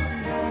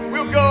strutting,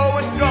 we'll go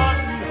a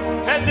strutting,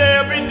 and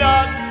there'll be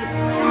none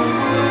too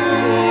good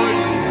for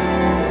you.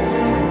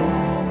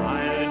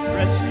 I'll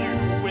dress you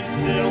in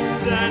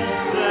silks and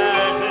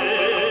satins,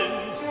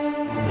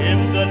 in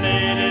the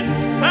latest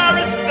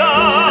Paris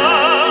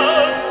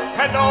stars,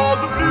 and all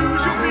the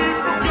blues you'll be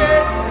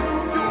forgetting.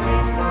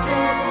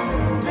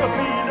 There'll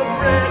be no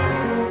friend,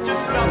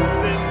 just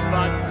nothing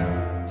but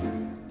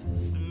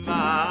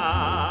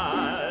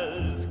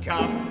smiles.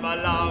 Come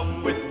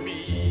along with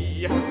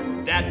me,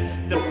 that's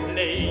the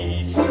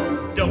place.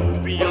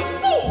 Don't be a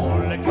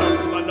fool,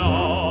 come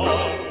along,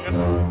 come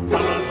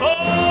along.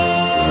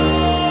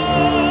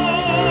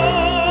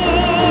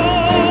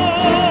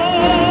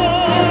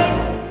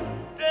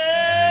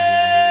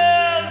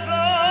 There's a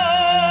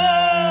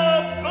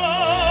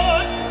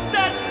boat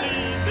that's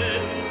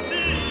leaving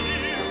soon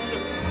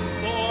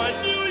for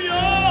New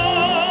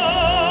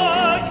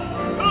York.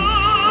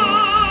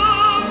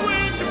 Come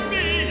with me,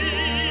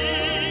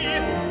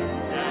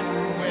 that's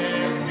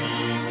where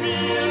we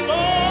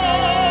belong.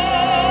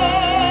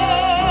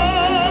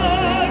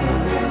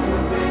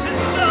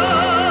 Sister,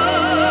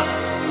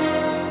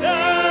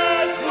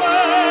 that's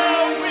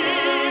where we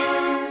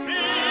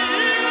belong.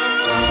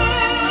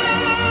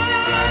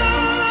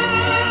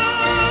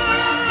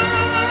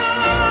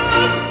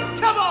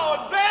 Come on,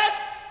 Bess!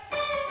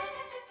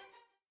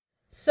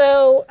 So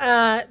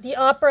the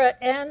opera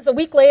ends. A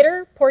week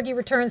later, Porgy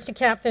returns to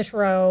Catfish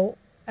Row,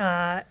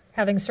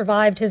 having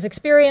survived his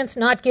experience,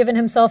 not given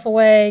himself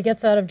away,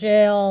 gets out of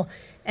jail,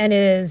 and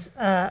is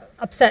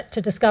upset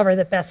to discover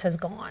that Bess has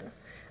gone.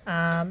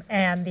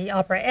 And the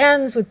opera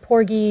ends with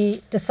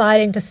Porgy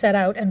deciding to set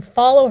out and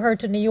follow her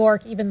to New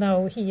York, even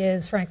though he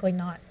is, frankly,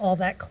 not all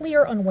that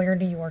clear on where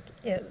New York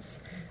is.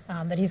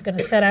 That he's going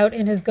to set out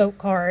in his goat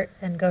cart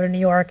and go to New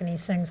York, and he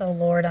sings, "Oh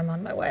Lord, I'm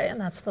on my way," and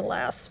that's the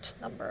last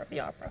number of the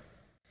opera.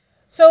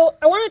 So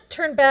I want to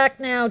turn back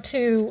now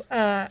to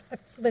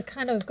the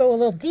kind of go a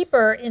little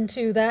deeper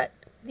into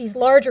these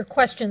larger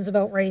questions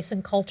about race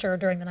and culture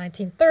during the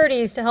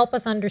 1930s to help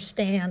us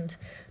understand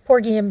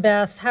Porgy and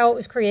Bess, how it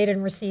was created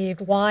and received,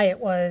 why it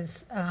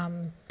was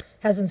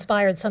has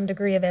inspired some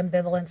degree of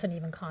ambivalence and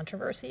even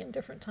controversy in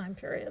different time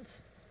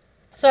periods.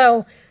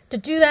 So to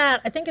do that,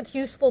 I think it's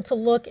useful to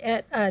look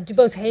at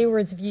DuBose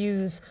Hayward's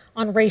views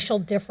on racial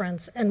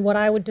difference and what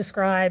I would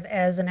describe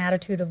as an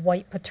attitude of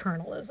white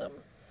paternalism.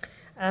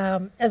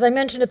 As I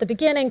mentioned at the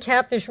beginning,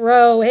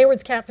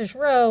 Hayward's Catfish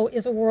Row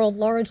is a world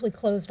largely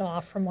closed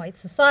off from white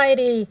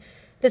society.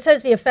 This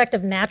has the effect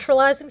of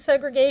naturalizing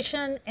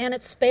segregation, and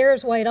it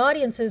spares white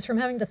audiences from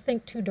having to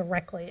think too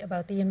directly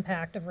about the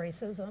impact of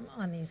racism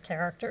on these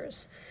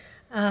characters.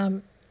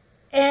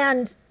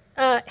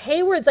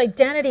 Hayward's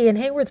identity and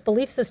Hayward's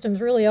belief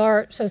systems really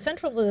are so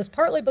central to this,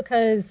 partly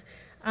because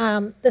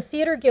the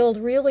Theater Guild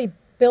really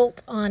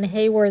built on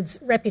Hayward's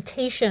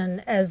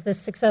reputation as this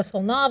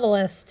successful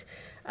novelist,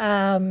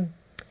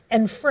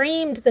 and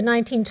framed the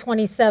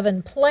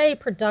 1927 play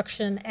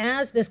production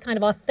as this kind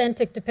of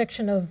authentic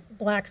depiction of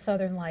Black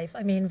Southern life.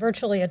 I mean,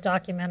 virtually a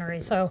documentary.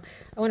 So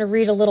I want to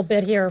read a little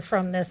bit here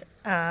from this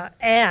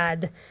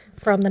ad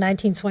from the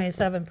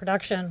 1927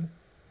 production.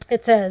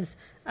 It says,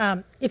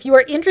 if you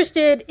are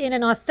interested in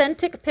an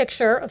authentic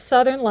picture of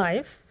Southern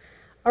life,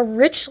 a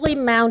richly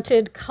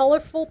mounted,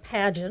 colorful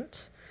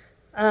pageant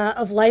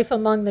of life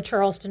among the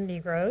Charleston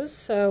Negroes.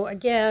 So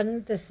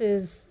again, this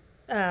is...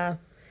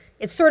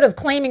 it's sort of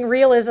claiming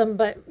realism,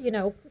 but,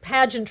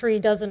 pageantry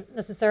doesn't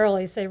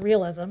necessarily say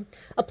realism.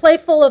 A play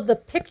full of the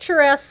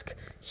picturesque,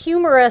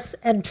 humorous,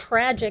 and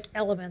tragic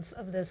elements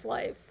of this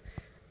life.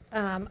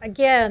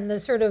 Again, the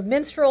sort of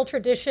minstrel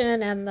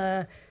tradition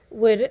and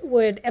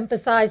would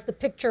emphasize the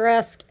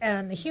picturesque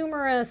and the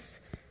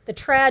humorous, the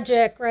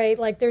tragic, right?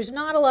 Like there's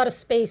not a lot of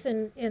space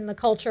in the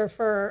culture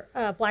for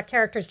Black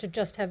characters to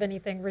just have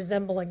anything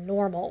resembling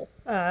normal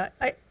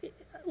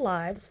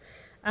lives.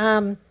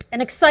 An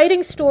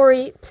exciting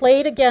story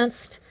played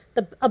against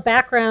a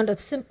background of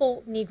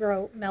simple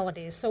Negro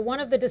melodies. So one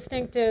of the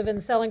distinctive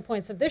and selling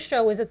points of this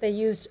show is that they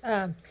used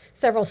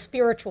several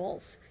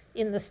spirituals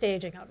in the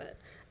staging of it.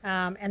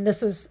 And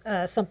this was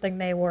something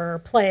they were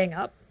playing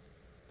up.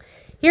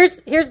 Here's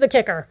the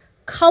kicker.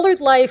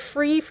 Colored life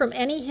free from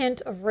any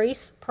hint of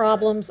race,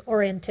 problems,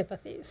 or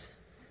antipathies.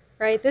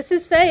 Right? This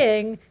is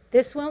saying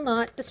this will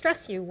not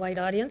distress you, white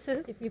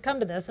audiences, if you come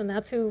to this, and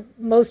that's who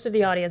most of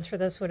the audience for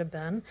this would have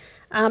been.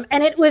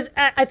 And it was,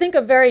 I think,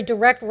 a very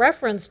direct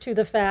reference to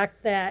the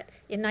fact that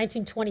in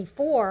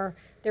 1924,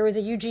 there was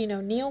a Eugene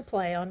O'Neill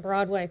play on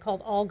Broadway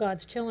called All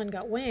God's Children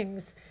Got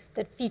Wings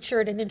that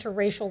featured an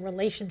interracial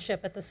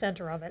relationship at the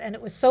center of it. And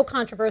it was so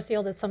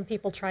controversial that some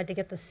people tried to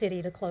get the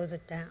city to close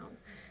it down.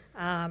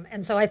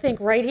 And so I think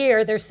right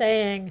here they're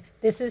saying,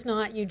 this is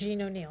not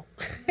Eugene O'Neill.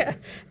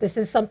 This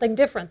is something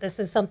different. This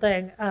is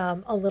something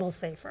a little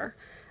safer.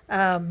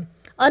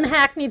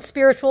 Unhackneyed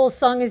spirituals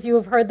sung as you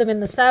have heard them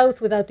in the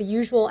South without the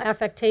usual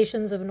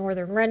affectations of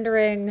northern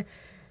rendering.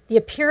 The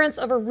appearance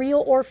of a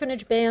real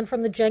orphanage band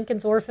from the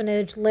Jenkins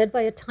Orphanage led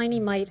by a tiny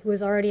mite who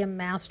is already a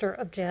master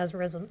of jazz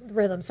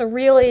rhythm. So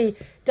really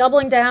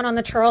doubling down on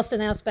the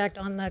Charleston aspect,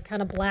 on the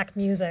kind of black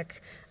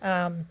music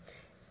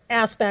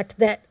aspect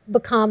that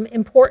become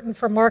important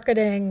for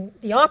marketing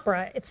the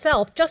opera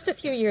itself just a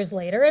few years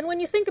later. And when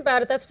you think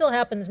about it, that still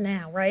happens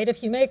now, right?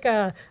 If you make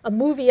a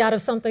movie out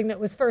of something that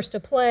was first a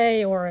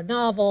play or a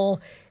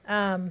novel,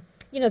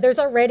 there's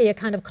already a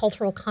kind of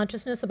cultural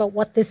consciousness about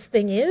what this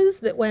thing is,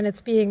 that when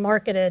it's being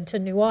marketed to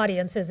new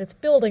audiences, it's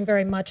building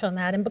very much on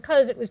that. And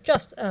because it was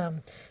just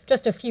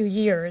a few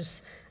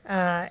years,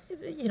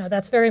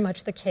 that's very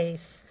much the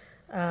case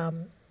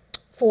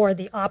for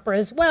the opera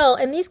as well.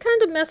 And these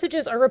kind of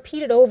messages are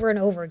repeated over and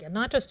over again,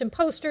 not just in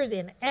posters,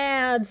 in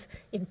ads,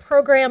 in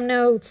program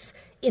notes,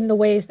 in the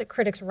ways that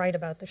critics write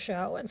about the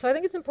show. And so I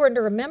think it's important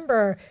to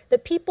remember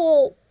that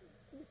people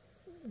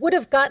would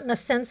have gotten a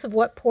sense of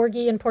what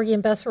Porgy and Porgy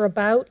and Bess are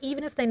about,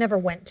 even if they never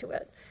went to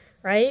it,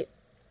 right?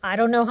 I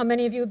don't know how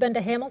many of you have been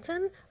to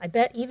Hamilton. I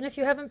bet even if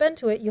you haven't been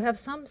to it, you have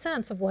some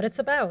sense of what it's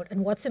about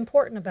and what's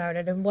important about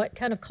it and what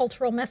kind of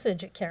cultural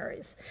message it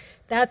carries.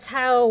 That's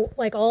how,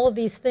 like, all of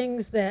these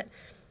things that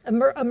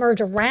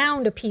emerge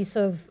around a piece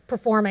of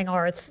performing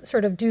arts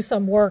sort of do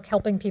some work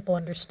helping people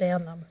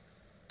understand them.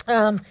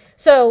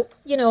 So,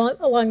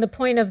 along the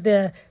point of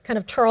the kind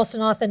of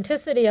Charleston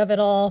authenticity of it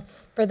all,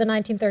 for the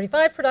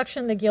 1935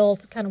 production, the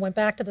Guild kind of went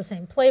back to the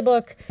same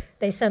playbook.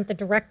 They sent the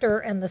director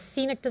and the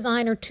scenic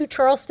designer to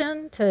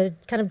Charleston to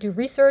kind of do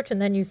research,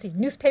 and then you see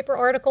newspaper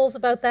articles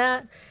about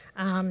that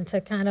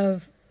to kind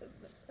of,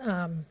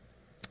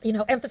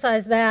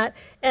 emphasize that.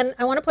 And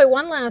I want to play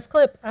one last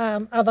clip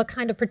of a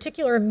kind of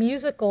particular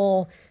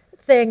musical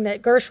thing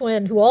that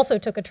Gershwin, who also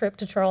took a trip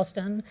to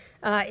Charleston,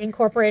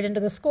 incorporated into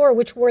the score,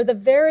 which were the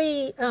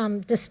very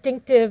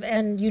distinctive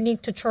and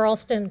unique to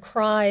Charleston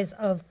cries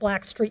of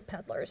black street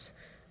peddlers.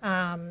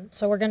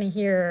 So we're going to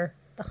hear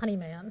the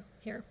Honeyman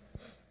here.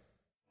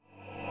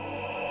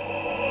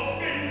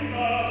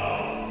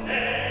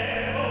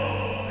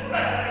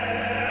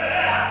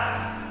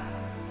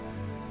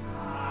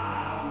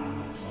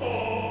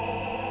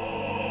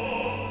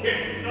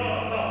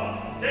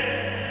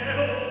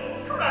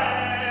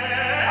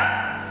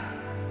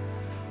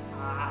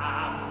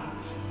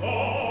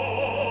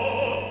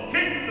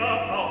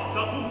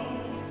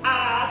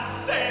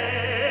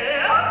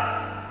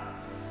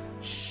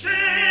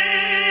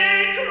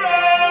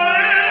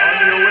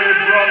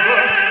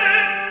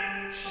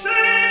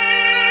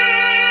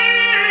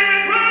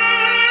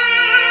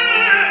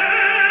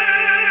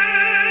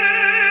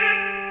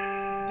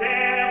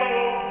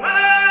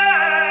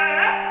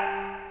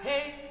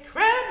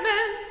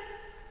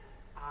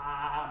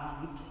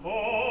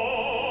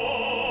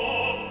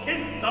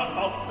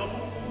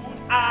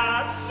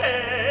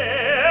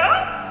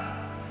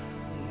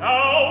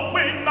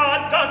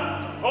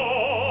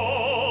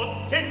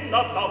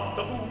 About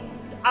the food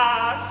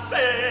I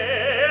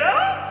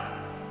says,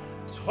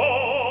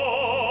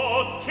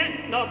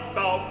 talking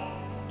about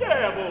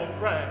devil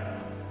crab.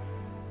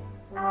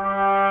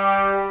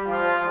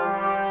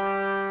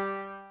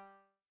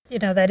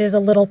 That is a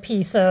little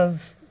piece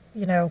of,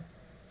 the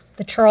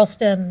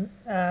Charleston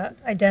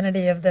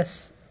identity of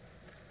this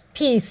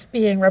piece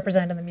being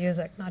represented in the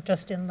music, not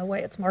just in the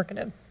way it's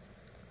marketed.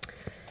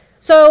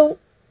 So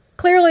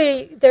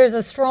clearly, there's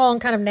a strong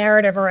kind of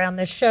narrative around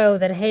this show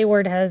that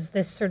Hayward has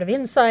this sort of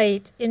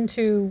insight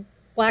into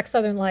Black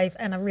Southern life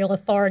and a real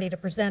authority to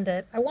present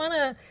it. I want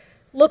to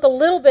look a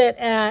little bit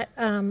at,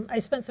 I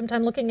spent some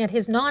time looking at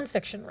his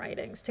nonfiction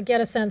writings to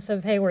get a sense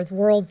of Hayward's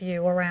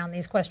worldview around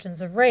these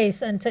questions of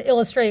race and to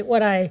illustrate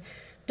what I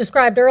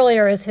described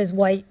earlier as his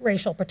white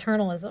racial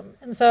paternalism.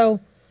 And so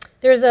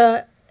there's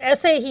an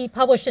essay he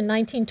published in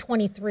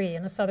 1923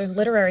 in a Southern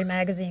literary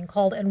magazine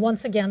called And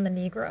Once Again the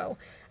Negro.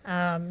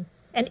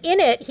 And in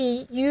it,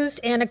 he used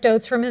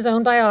anecdotes from his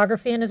own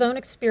biography and his own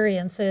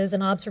experiences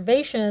and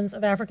observations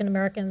of African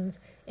Americans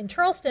in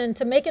Charleston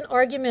to make an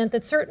argument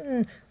that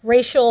certain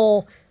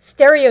racial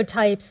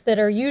stereotypes that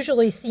are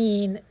usually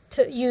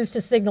used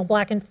to signal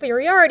black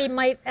inferiority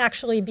might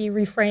actually be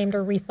reframed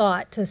or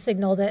rethought to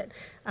signal that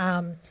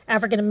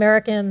African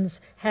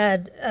Americans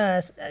had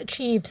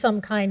achieved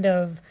some kind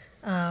of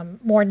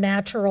more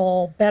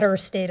natural, better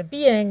state of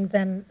being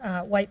than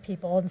white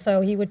people. And so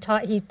he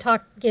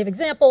gave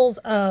examples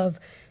of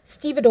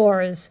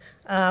stevedores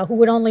who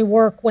would only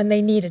work when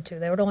they needed to.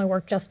 They would only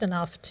work just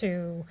enough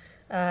to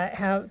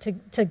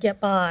get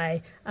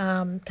by.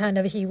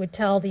 He would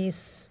tell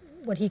these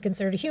what he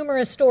considered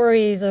humorous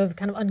stories of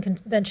kind of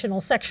unconventional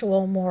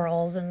sexual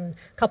morals and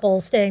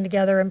couples staying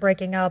together and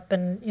breaking up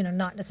and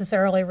not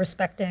necessarily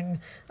respecting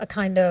a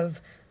kind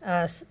of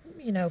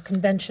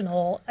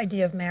conventional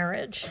idea of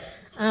marriage.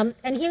 And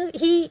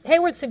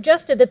Hayward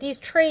suggested that these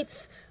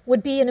traits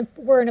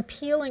were an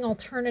appealing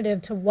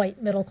alternative to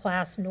white middle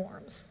class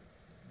norms.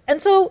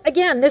 And so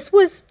again, this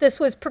was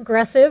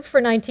progressive for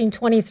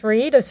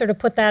 1923 to sort of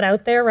put that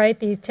out there, right?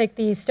 Take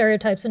these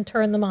stereotypes and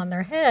turn them on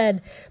their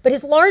head. But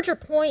his larger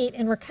point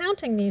in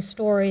recounting these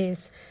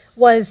stories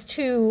was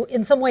to,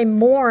 in some way,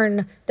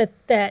 mourn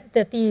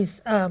that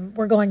these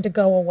were going to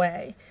go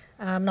away.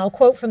 And I'll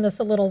quote from this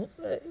a little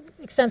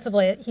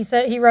extensively.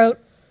 He wrote,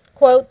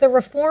 quote, "The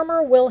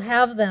reformer will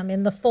have them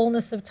in the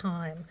fullness of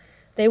time.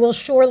 They will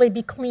surely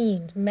be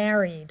cleaned,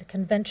 married,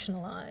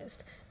 conventionalized.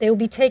 They will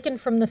be taken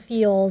from the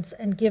fields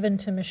and given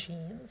to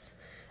machines.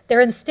 Their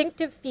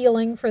instinctive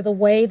feeling for the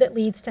way that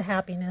leads to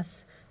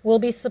happiness will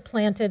be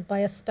supplanted by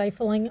a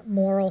stifling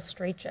moral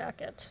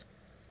straitjacket."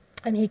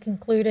 And he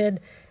concluded,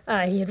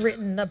 he had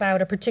written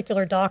about a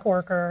particular dock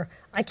worker,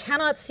 "I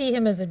cannot see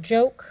him as a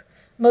joke.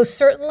 Most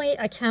certainly,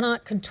 I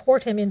cannot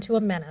contort him into a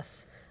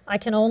menace. I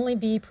can only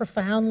be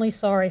profoundly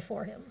sorry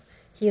for him.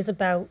 He is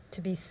about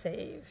to be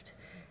saved."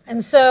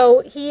 And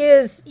so he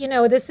is,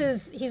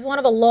 he's one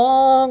of a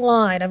long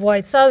line of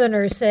white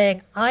Southerners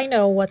saying, I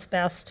know what's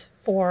best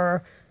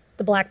for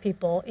the black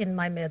people in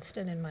my midst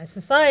and in my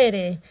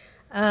society.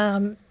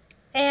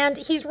 And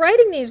he's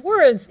writing these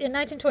words in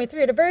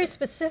 1923 at a very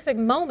specific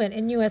moment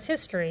in U.S.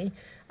 history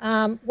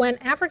when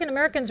African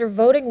Americans are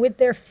voting with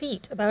their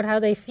feet about how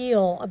they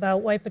feel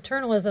about white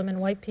paternalism and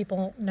white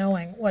people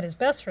knowing what is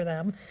best for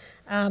them.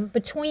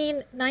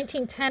 Between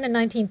 1910 and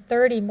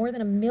 1930, more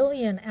than 1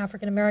 million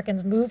African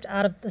Americans moved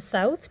out of the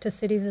South to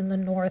cities in the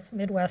North,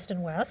 Midwest,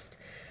 and West.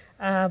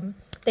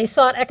 They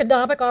sought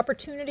economic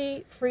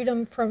opportunity,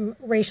 freedom from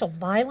racial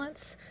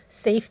violence,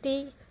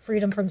 safety,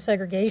 freedom from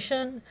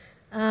segregation.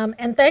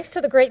 And thanks to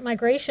the Great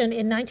Migration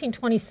in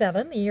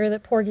 1927, the year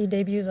that Porgy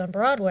debuts on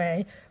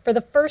Broadway, for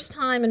the first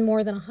time in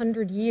more than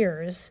 100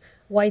 years,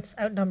 whites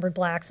outnumbered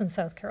blacks in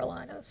South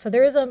Carolina. So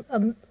there is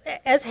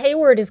as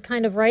Hayward is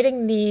kind of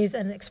writing these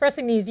and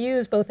expressing these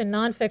views both in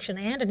nonfiction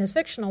and in his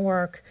fictional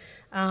work,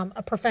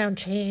 a profound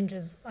change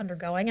is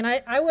undergoing. And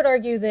I would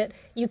argue that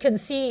you can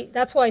see,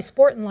 that's why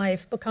Sport and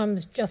Life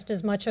becomes just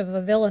as much of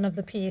a villain of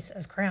the piece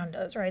as Crown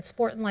does, right?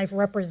 Sport and Life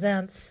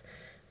represents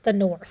the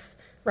North,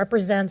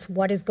 represents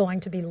what is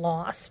going to be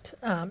lost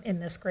in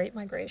this Great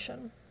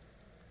Migration.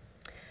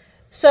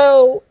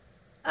 So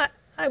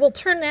I will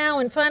turn now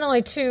and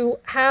finally to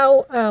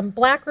how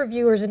black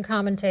reviewers and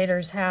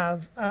commentators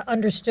have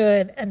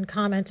understood and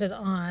commented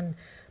on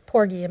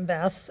Porgy and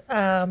Bess,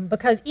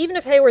 because even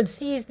if Hayward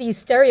sees these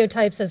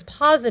stereotypes as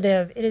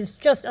positive, it is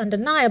just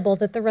undeniable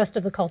that the rest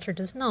of the culture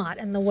does not,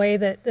 and the way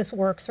that this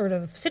work sort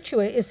of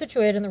is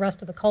situated in the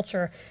rest of the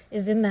culture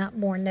is in that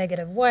more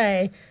negative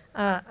way.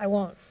 I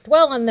won't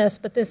dwell on this,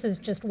 but this is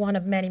just one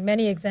of many,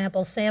 many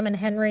examples. Sam and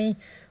Henry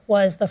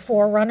was the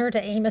forerunner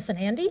to Amos and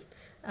Andy,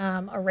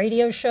 a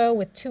radio show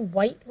with two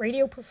white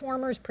radio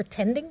performers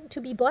pretending to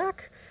be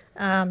black.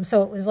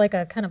 So it was like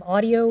a kind of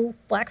audio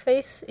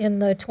blackface in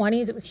the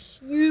 20s. It was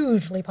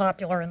hugely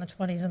popular in the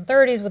 20s and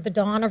 30s. With the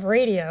dawn of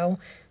radio,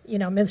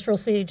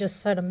 minstrelsy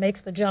just sort of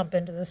makes the jump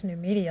into this new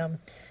medium.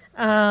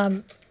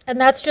 And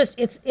that's just,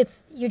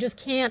 you just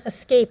can't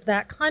escape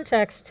that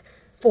context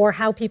for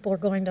how people are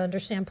going to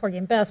understand Porgy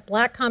and Bess.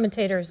 Black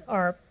commentators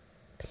are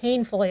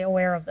painfully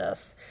aware of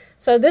this.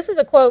 So this is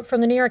a quote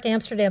from the New York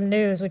Amsterdam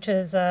News, which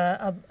is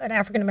an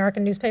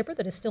African-American newspaper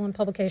that is still in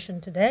publication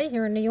today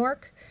here in New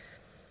York.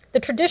 "The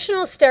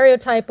traditional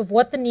stereotype of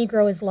what the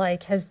Negro is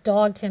like has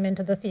dogged him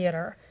into the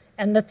theater,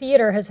 and the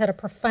theater has had a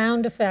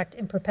profound effect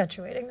in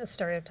perpetuating this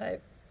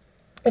stereotype.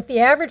 If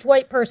the average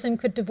white person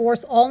could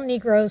divorce all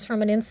Negroes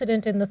from an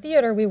incident in the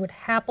theater, we would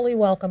happily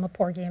welcome a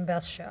Porgy and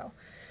Bess show.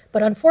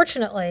 But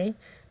unfortunately,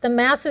 the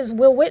masses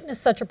will witness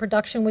such a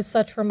production with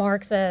such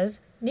remarks as,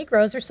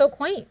 'Negroes are so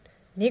quaint,'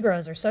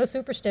 'Negroes are so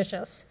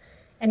superstitious,'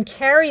 and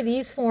carry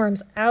these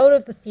forms out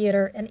of the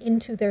theater and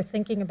into their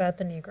thinking about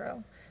the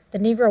Negro. The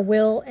Negro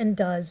will and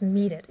does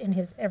meet it in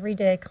his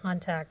everyday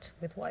contact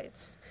with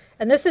whites."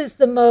 And this is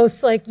the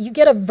most, you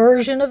get a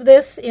version of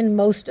this in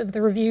most of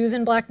the reviews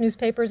in black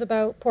newspapers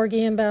about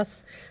Porgy and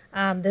Bess.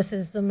 This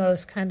is the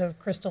most kind of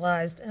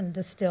crystallized and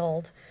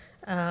distilled.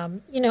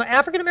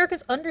 African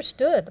Americans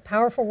understood the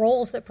powerful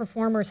roles that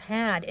performers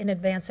had in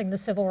advancing the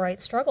civil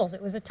rights struggles.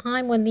 It was a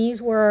time when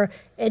these were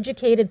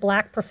educated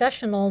black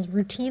professionals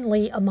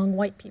routinely among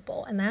white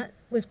people, and that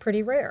was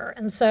pretty rare.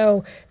 And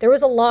so there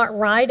was a lot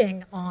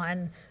riding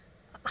on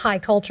high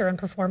culture and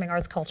performing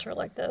arts culture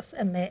like this,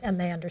 and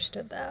they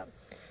understood that.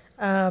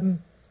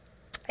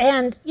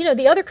 And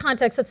the other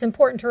context that's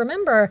important to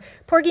remember,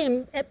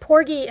 Porgy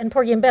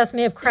and Bess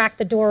may have cracked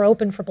the door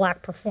open for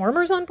black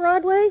performers on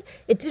Broadway.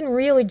 It didn't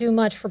really do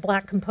much for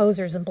black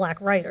composers and black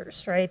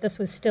writers, right? This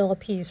was still a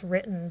piece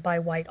written by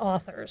white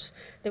authors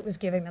that was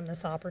giving them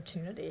this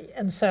opportunity.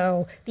 And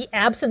so the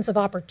absence of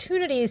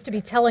opportunities to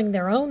be telling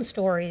their own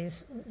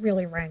stories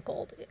really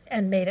rankled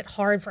and made it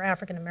hard for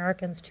African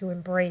Americans to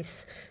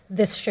embrace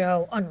this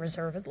show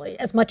unreservedly,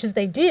 as much as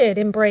they did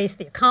embrace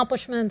the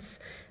accomplishments,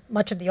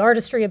 much of the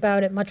artistry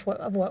about it, much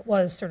of what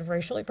was sort of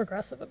racially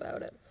progressive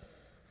about it.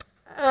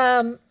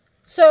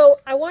 So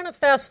I want to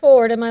fast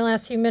forward in my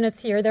last few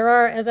minutes here. There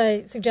are, as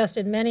I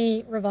suggested,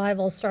 many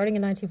revivals starting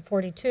in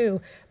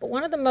 1942, but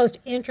one of the most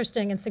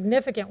interesting and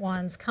significant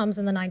ones comes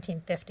in the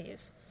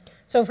 1950s.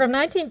 So from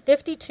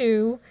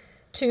 1952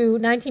 to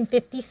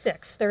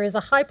 1956, there is a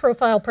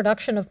high-profile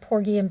production of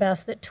Porgy and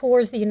Bess that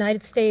tours the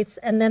United States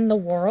and then the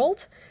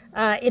world.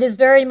 It is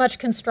very much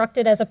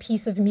constructed as a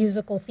piece of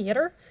musical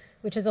theater,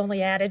 which has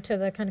only added to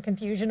the kind of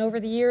confusion over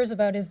the years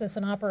about is this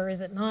an opera or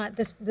is it not.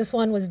 This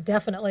one was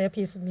definitely a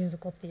piece of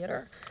musical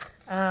theater.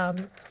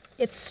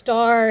 It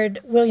starred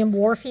William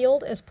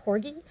Warfield as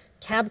Porgy,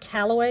 Cab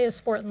Calloway as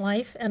Sport and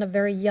Life, and a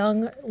very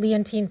young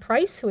Leontine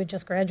Price, who had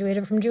just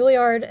graduated from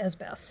Juilliard, as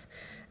Bess.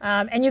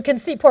 And you can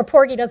see poor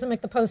Porgy doesn't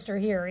make the poster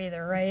here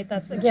either, right?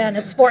 That's, again,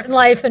 it's Sport and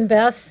Life and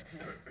Bess.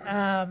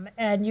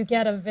 And you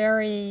get a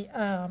very,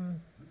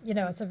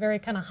 it's a very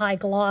kind of high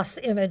gloss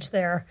image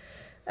there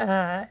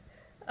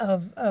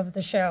of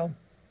the show.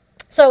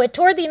 So it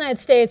toured the United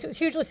States. It was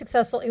hugely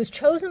successful. It was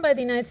chosen by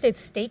the United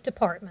States State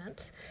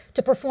Department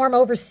to perform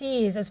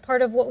overseas as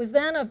part of what was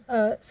then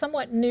a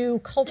somewhat new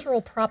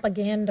cultural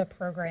propaganda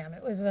program.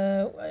 It was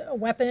a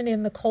weapon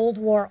in the Cold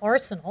War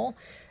arsenal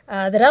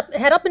that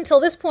had up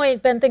until this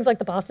point been things like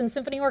the Boston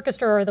Symphony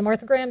Orchestra or the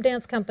Martha Graham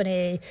Dance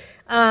Company,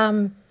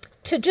 to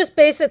just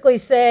basically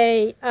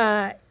say,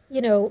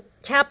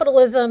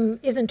 capitalism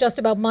isn't just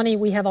about money,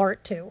 we have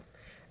art too.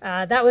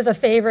 That was a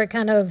favorite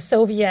kind of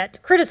Soviet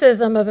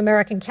criticism of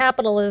American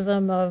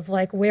capitalism, of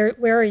like, where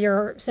are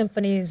your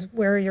symphonies,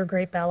 where are your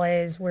great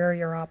ballets, where are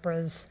your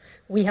operas?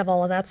 We have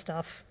all of that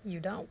stuff.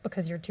 You don't,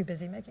 because you're too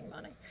busy making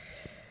money.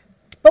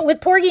 But with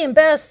Porgy and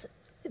Bess,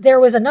 there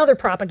was another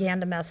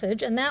propaganda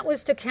message, and that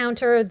was to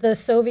counter the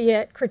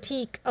Soviet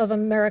critique of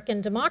American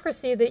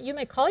democracy, that you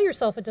may call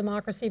yourself a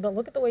democracy, but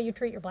look at the way you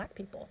treat your black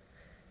people.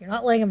 You're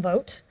not letting them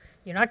vote.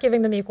 You're not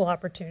giving them equal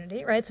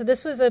opportunity, right? So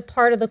this was a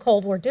part of the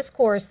Cold War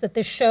discourse that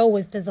this show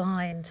was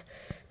designed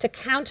to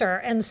counter.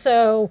 And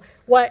so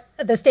what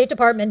the State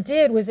Department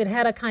did was it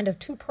had a kind of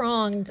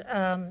two-pronged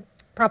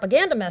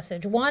propaganda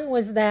message. One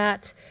was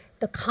that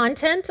the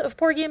content of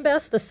Porgy and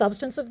Bess, the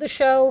substance of the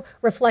show,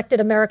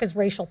 reflected America's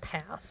racial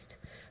past.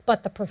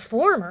 But the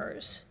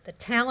performers, the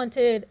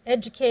talented,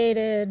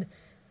 educated,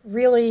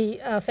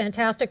 really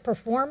fantastic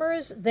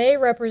performers, they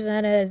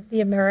represented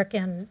the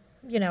American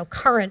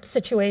current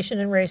situation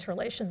in race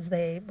relations.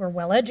 They were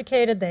well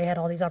educated, they had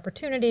all these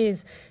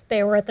opportunities,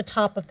 they were at the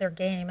top of their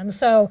game. And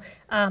so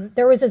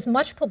there was as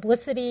much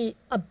publicity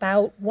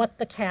about what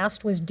the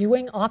cast was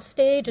doing off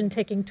stage and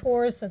taking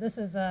tours. So this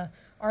is an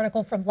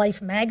article from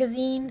Life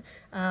magazine.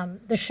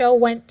 The show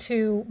went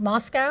to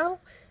Moscow,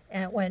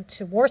 and it went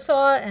to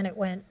Warsaw, and it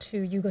went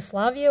to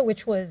Yugoslavia,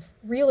 which was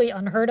really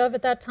unheard of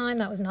at that time.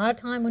 That was not a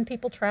time when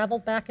people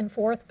traveled back and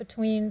forth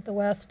between the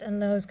West and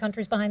those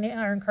countries behind the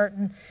Iron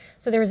Curtain.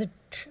 So there was an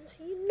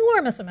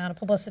enormous amount of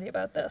publicity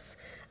about this.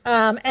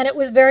 And it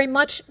was very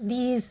much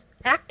these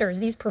actors,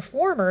 these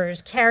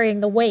performers, carrying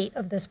the weight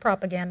of this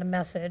propaganda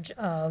message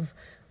of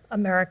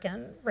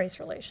American race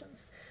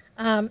relations.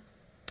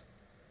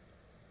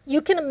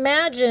 You can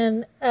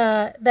imagine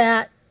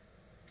that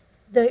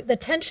the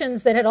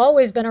tensions that had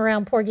always been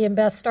around Porgy and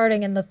Bess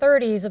starting in the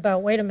 30s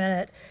about, wait a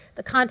minute,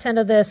 the content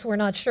of this we're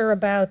not sure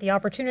about, the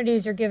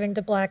opportunities you're giving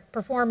to black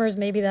performers,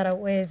 maybe that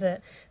outweighs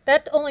it.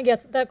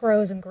 That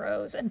grows and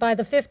grows. And by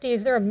the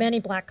 50s, there are many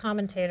black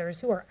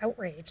commentators who are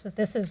outraged that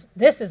this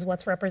is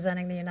what's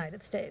representing the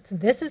United States.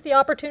 This is the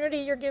opportunity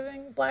you're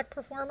giving black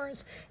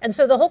performers. And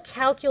so the whole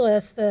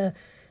calculus, the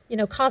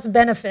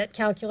cost-benefit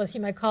calculus,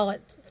 you might call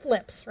it,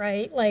 flips,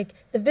 right? Like,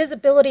 the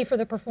visibility for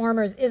the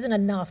performers isn't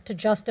enough to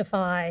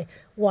justify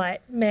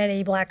what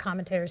many black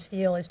commentators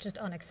feel is just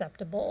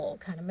unacceptable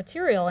kind of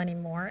material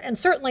anymore, and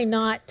certainly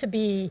not to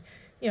be,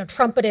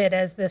 trumpeted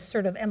as this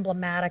sort of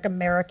emblematic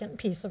American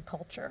piece of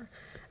culture.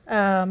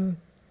 And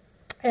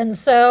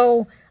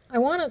so I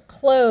want to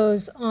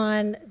close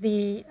on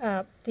the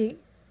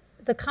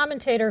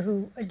commentator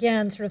who,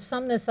 again, sort of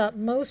summed this up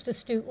most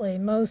astutely,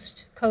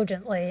 most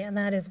cogently, and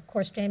that is, of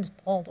course, James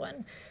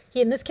Baldwin.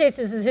 In this case,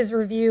 this is his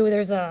review.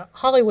 There's a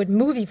Hollywood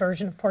movie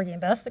version of Porgy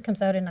and Bess that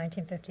comes out in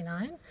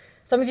 1959.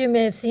 Some of you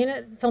may have seen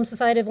it. Film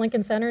Society of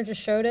Lincoln Center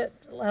just showed it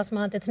last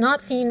month. It's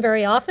not seen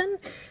very often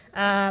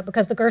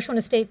because the Gershwin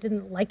estate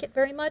didn't like it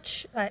very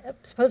much.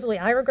 Supposedly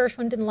Ira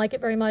Gershwin didn't like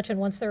it very much, and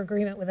once their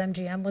agreement with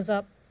MGM was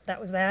up, that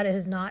was that. It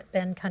has not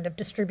been kind of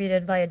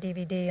distributed via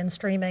DVD and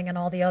streaming and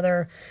all the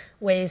other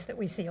ways that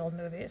we see old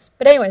movies.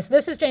 But anyways,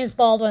 this is James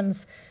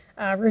Baldwin's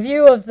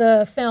review of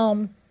the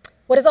film.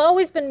 What has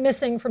always been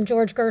missing from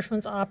George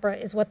Gershwin's opera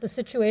is what the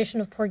situation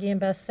of Porgy and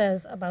Bess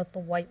says about the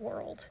white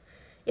world.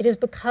 It is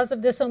because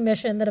of this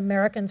omission that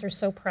Americans are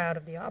so proud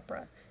of the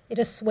opera. It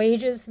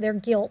assuages their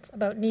guilt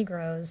about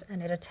Negroes,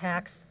 and it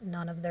attacks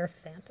none of their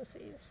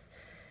fantasies.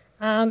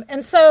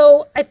 And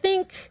so I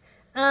think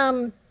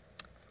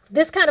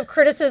this kind of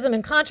criticism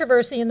and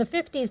controversy in the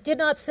 50s did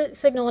not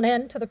signal an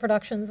end to the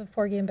productions of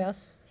Porgy and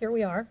Bess. Here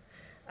we are.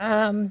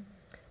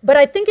 But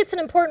I think it's an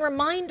important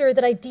reminder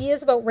that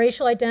ideas about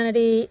racial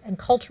identity and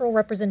cultural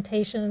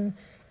representation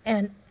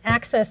and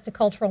access to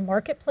cultural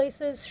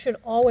marketplaces should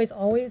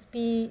always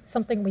be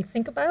something we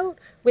think about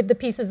with the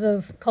pieces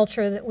of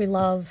culture that we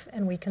love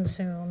and we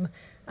consume,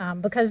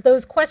 because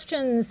those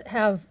questions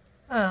have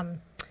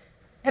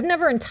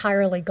never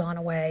entirely gone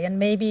away, and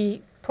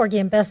maybe Porgy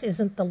and Bess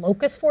isn't the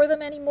locus for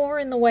them anymore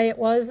in the way it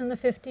was in the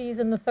 50s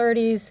and the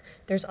 30s.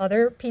 There's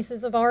other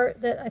pieces of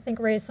art that I think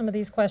raise some of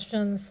these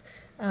questions,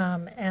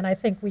 and I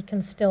think we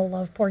can still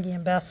love Porgy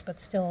and Bess but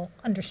still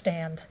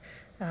understand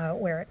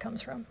where it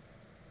comes from.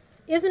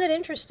 Isn't it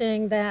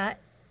interesting that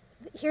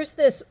here's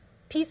this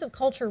piece of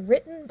culture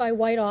written by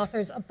white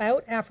authors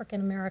about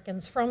African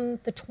Americans from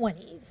the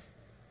 20s,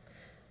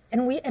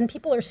 and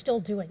people are still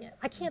doing it.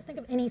 I can't think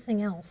of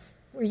anything else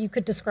where you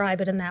could describe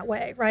it in that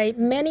way, right?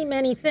 Many,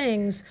 many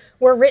things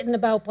were written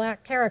about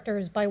black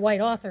characters by white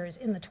authors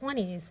in the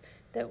 20s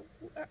that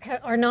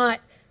are not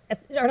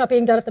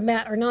being done at the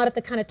Met, are not at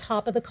the kind of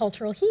top of the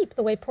cultural heap,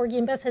 the way Porgy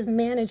and Bess has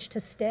managed to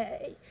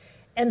stay.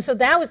 And so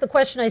that was the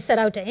question I set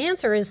out to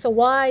answer, is so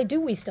why do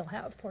we still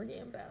have Porgy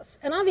and Bess?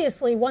 And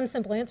obviously one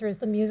simple answer is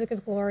the music is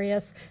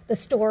glorious, the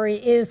story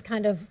is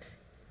kind of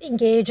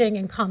engaging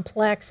and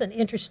complex and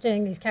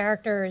interesting, these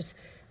characters,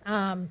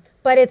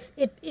 but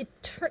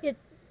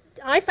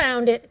I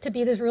found it to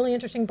be this really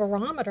interesting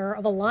barometer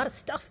of a lot of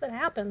stuff that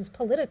happens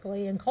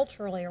politically and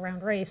culturally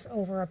around race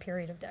over a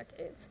period of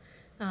decades.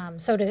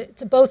 So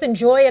to both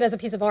enjoy it as a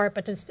piece of art,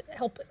 but to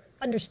help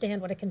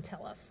understand what it can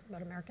tell us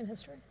about American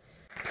history.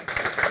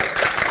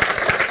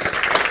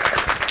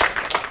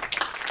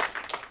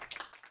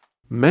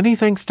 Many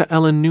thanks to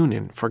Ellen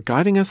Noonan for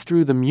guiding us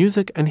through the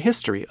music and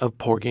history of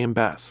Porgy and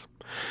Bess.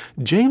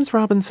 James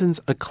Robinson's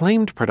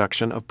acclaimed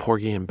production of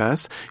Porgy and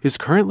Bess is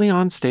currently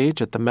on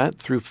stage at the Met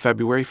through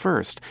February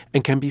 1st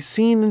and can be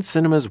seen in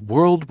cinemas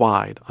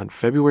worldwide on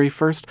February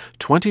 1st,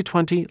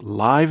 2020,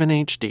 live in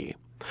HD.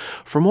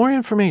 For more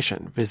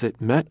information, visit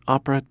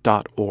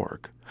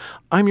metopera.org.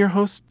 I'm your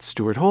host,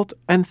 Stuart Holt,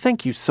 and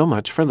thank you so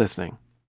much for listening.